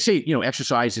life, they say,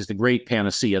 exercise is the great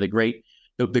panacea,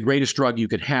 the greatest drug you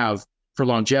could have for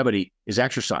longevity is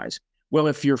exercise. Well,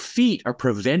 if your feet are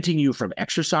preventing you from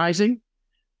exercising,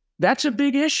 that's a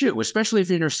big issue, especially if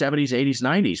you're in your 70s, 80s,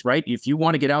 90s, right? If you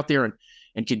want to get out there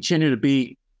and continue to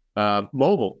be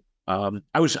mobile.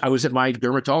 I was at my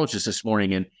dermatologist this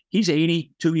morning, and he's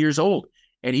 82 years old,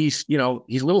 and he's a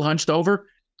little hunched over,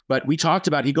 but we talked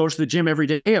about, he goes to the gym every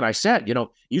day. And I said,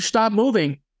 you stop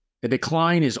moving, the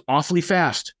decline is awfully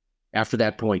fast after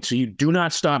that point. So you do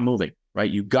not stop moving, right?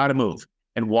 You got to move.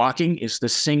 And walking is the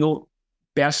single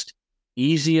best,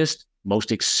 easiest,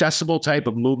 most accessible type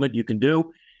of movement you can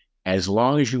do, as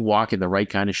long as you walk in the right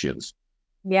kind of shoes.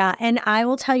 Yeah. And I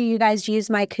will tell you, you guys use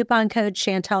my coupon code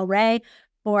Chantel Ray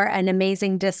for an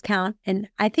amazing discount. And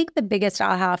I think the biggest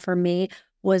aha for me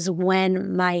was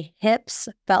when my hips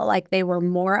felt like they were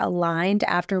more aligned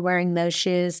after wearing those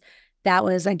shoes. That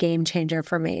was a game changer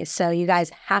for me. So you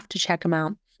guys have to check them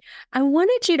out. I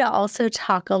wanted you to also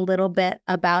talk a little bit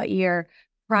about your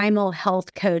Primal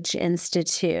Health Coach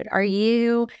Institute.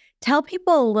 Tell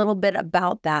people a little bit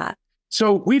about that.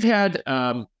 So we've had,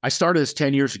 I started this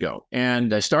 10 years ago,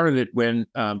 and I started it when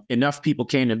enough people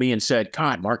came to me and said,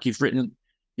 God, Mark, I've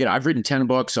written 10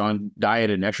 books on diet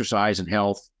and exercise and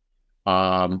health.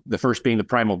 The first being the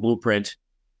Primal Blueprint,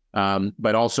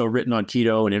 but also written on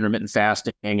keto and intermittent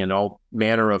fasting and all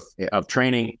manner of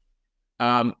training.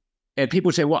 And people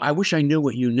would say, well, I wish I knew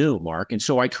what you knew, Mark. And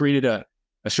so I created a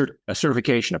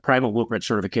certification, a Primal Blueprint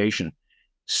certification.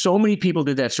 So many people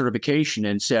did that certification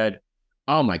and said,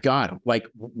 oh my God, like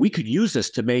we could use this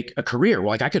to make a career.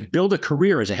 Like I could build a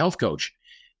career as a health coach.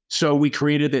 So we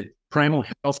created the Primal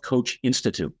Health Coach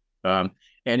Institute. And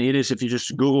it is, if you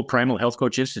just Google Primal Health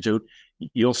Coach Institute,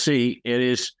 you'll see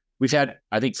we've had,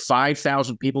 I think,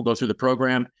 5,000 people go through the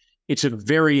program. It's a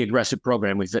very aggressive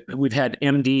program. We've had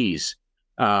MDs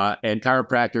and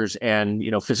chiropractors and,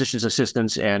 physician's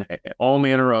assistants and all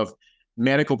manner of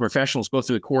medical professionals go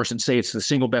through the course and say it's the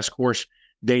single best course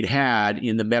they'd had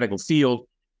in the medical field.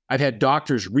 I've had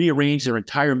doctors rearrange their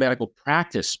entire medical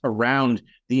practice around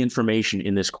the information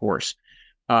in this course.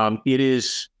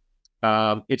 It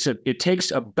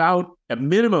takes about a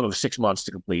minimum of 6 months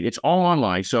to complete. It's all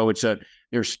online, so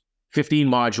there's 15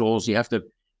 modules. You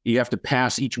have to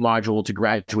pass each module to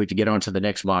graduate to get onto the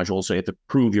next module. So you have to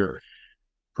prove your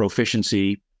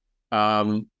proficiency.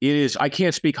 I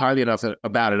can't speak highly enough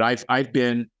about it. I've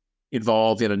been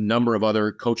involved in a number of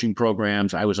other coaching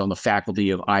programs. I was on the faculty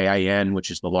of IIN,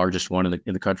 which is the largest one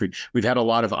in the country. We've had a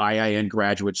lot of IIN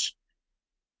graduates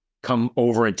come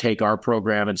over and take our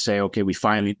program and say, okay,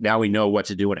 now we know what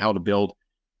to do and how to build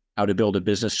a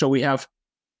business. So we have,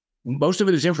 most of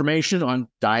it is information on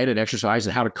diet and exercise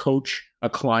and how to coach a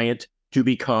client to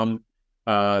become,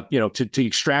 to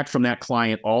extract from that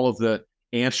client all of the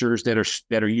answers that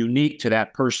are unique to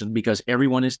that person, because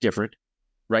everyone is different,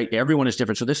 right? Everyone is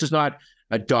different. So this is not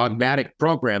a dogmatic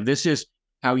program. This is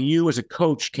how you as a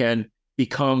coach can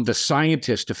become the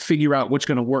scientist to figure out what's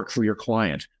going to work for your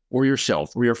client or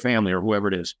yourself or your family or whoever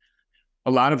it is.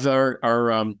 A lot of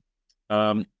our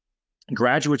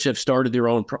graduates have started their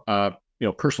own,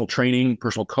 personal training,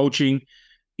 personal coaching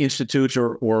institutes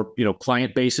or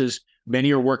client bases.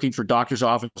 Many are working for doctors'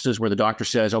 offices where the doctor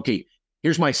says, okay,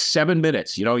 here's my 7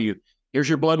 minutes. Here's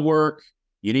your blood work.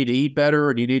 You need to eat better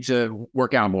and you need to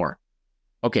work out more.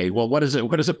 Okay, well, what does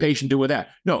a patient do with that?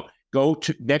 No, go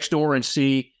to next door and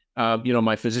see,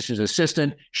 my physician's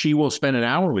assistant. She will spend an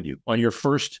hour with you on your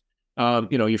first,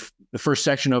 the first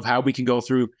section of how we can go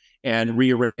through and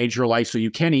rearrange your life so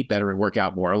you can eat better and work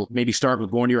out more. Or maybe start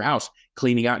with going to your house,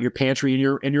 cleaning out your pantry and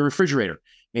your refrigerator.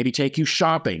 Maybe take you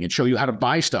shopping and show you how to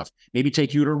buy stuff. Maybe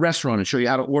take you to a restaurant and show you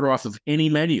how to order off of any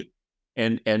menu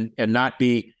and not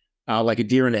be like a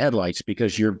deer in the headlights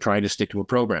because you're trying to stick to a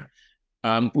program.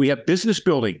 We have business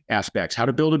building aspects, how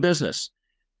to build a business.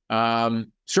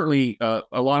 Certainly,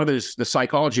 a lot of it is the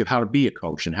psychology of how to be a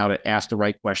coach and how to ask the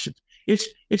right questions.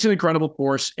 It's an incredible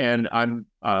course, and I'm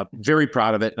very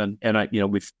proud of it. And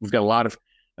we've got a lot of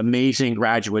amazing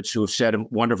graduates who have said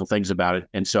wonderful things about it.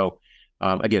 And so,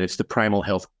 again, it's the Primal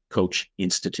Health Coach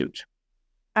Institute.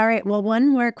 All right. Well, one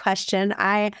more question.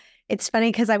 It's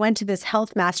funny because I went to this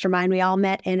health mastermind. We all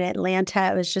met in Atlanta.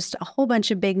 It was just a whole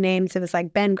bunch of big names. It was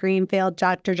like Ben Greenfield,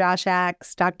 Dr. Josh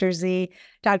Axe, Dr. Z,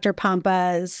 Dr.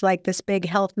 Pampas, like this big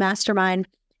health mastermind.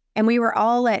 And we were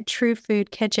all at True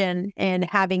Food Kitchen and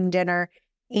having dinner.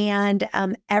 And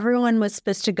everyone was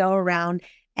supposed to go around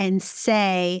and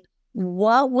say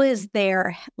what was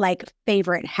their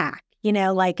favorite hack,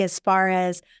 as far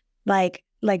as like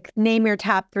name your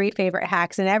top 3 favorite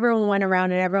hacks. And everyone went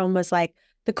around and everyone was like,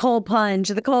 the cold plunge,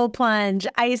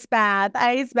 ice bath.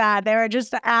 They were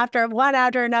just one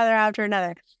after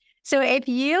another. So if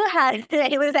you had,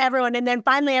 it was everyone. And then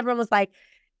finally everyone was like,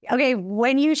 okay,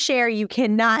 when you share, you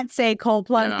cannot say cold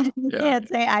plunge. Yeah. You can't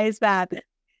say ice bath.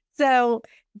 So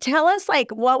tell us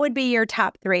what would be your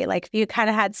top 3? If you kind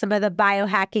of had some of the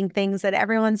biohacking things that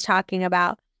everyone's talking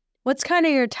about, what's kind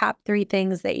of your top 3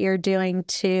 things that you're doing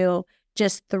to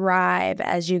just thrive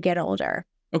as you get older?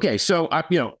 Okay, so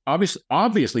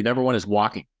obviously, number one is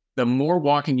walking. The more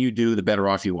walking you do, the better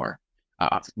off you are,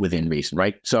 within reason,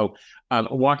 right? So,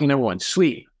 walking, number one.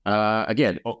 Sleep.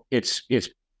 Again,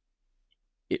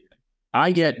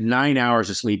 I get 9 hours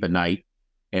of sleep a night,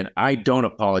 and I don't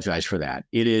apologize for that.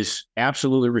 It is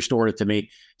absolutely restorative to me.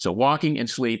 So, walking and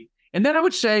sleep, and then I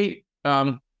would say,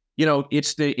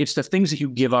 it's the things that you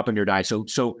give up in your diet.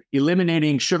 So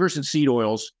eliminating sugars and seed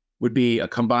oils would be a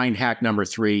combined hack number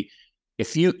 3.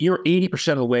 If you're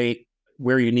 80% of the way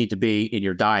where you need to be in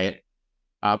your diet,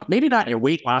 maybe not a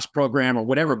weight loss program or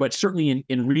whatever, but certainly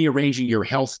in rearranging your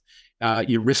health,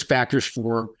 your risk factors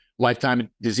for lifetime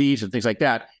disease and things like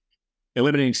that,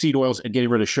 eliminating seed oils and getting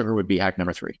rid of sugar would be hack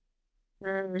number 3.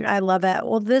 I love it.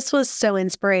 Well, this was so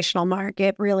inspirational, Mark.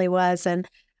 It really was. And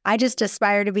I just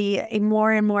aspire to be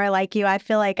more and more like you. I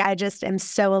feel like I just am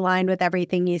so aligned with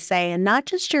everything you say, and not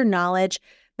just your knowledge,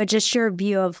 but just your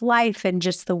view of life and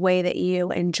just the way that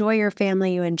you enjoy your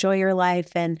family, you enjoy your life.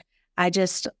 And I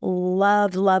just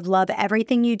love, love, love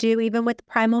everything you do, even with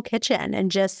Primal Kitchen,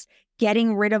 and just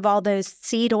getting rid of all those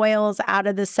seed oils out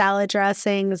of the salad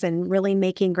dressings and really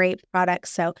making great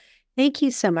products. So thank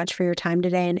you so much for your time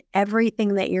today and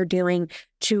everything that you're doing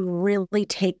to really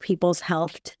take people's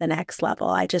health to the next level.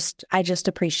 I just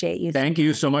appreciate you. Thank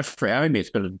you so much for having me. It's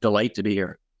been a delight to be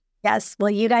here. Yes. Well,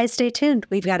 you guys stay tuned.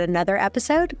 We've got another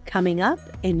episode coming up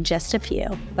in just a few.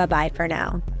 Bye-bye for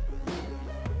now.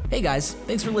 Hey guys,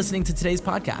 thanks for listening to today's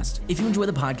podcast. If you enjoy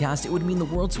the podcast, it would mean the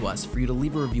world to us for you to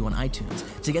leave a review on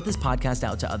iTunes to get this podcast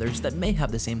out to others that may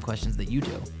have the same questions that you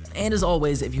do. And as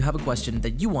always, if you have a question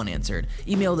that you want answered,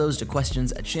 email those to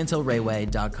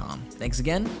questions@chantelrayway.com. Thanks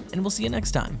again, and we'll see you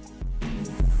next time.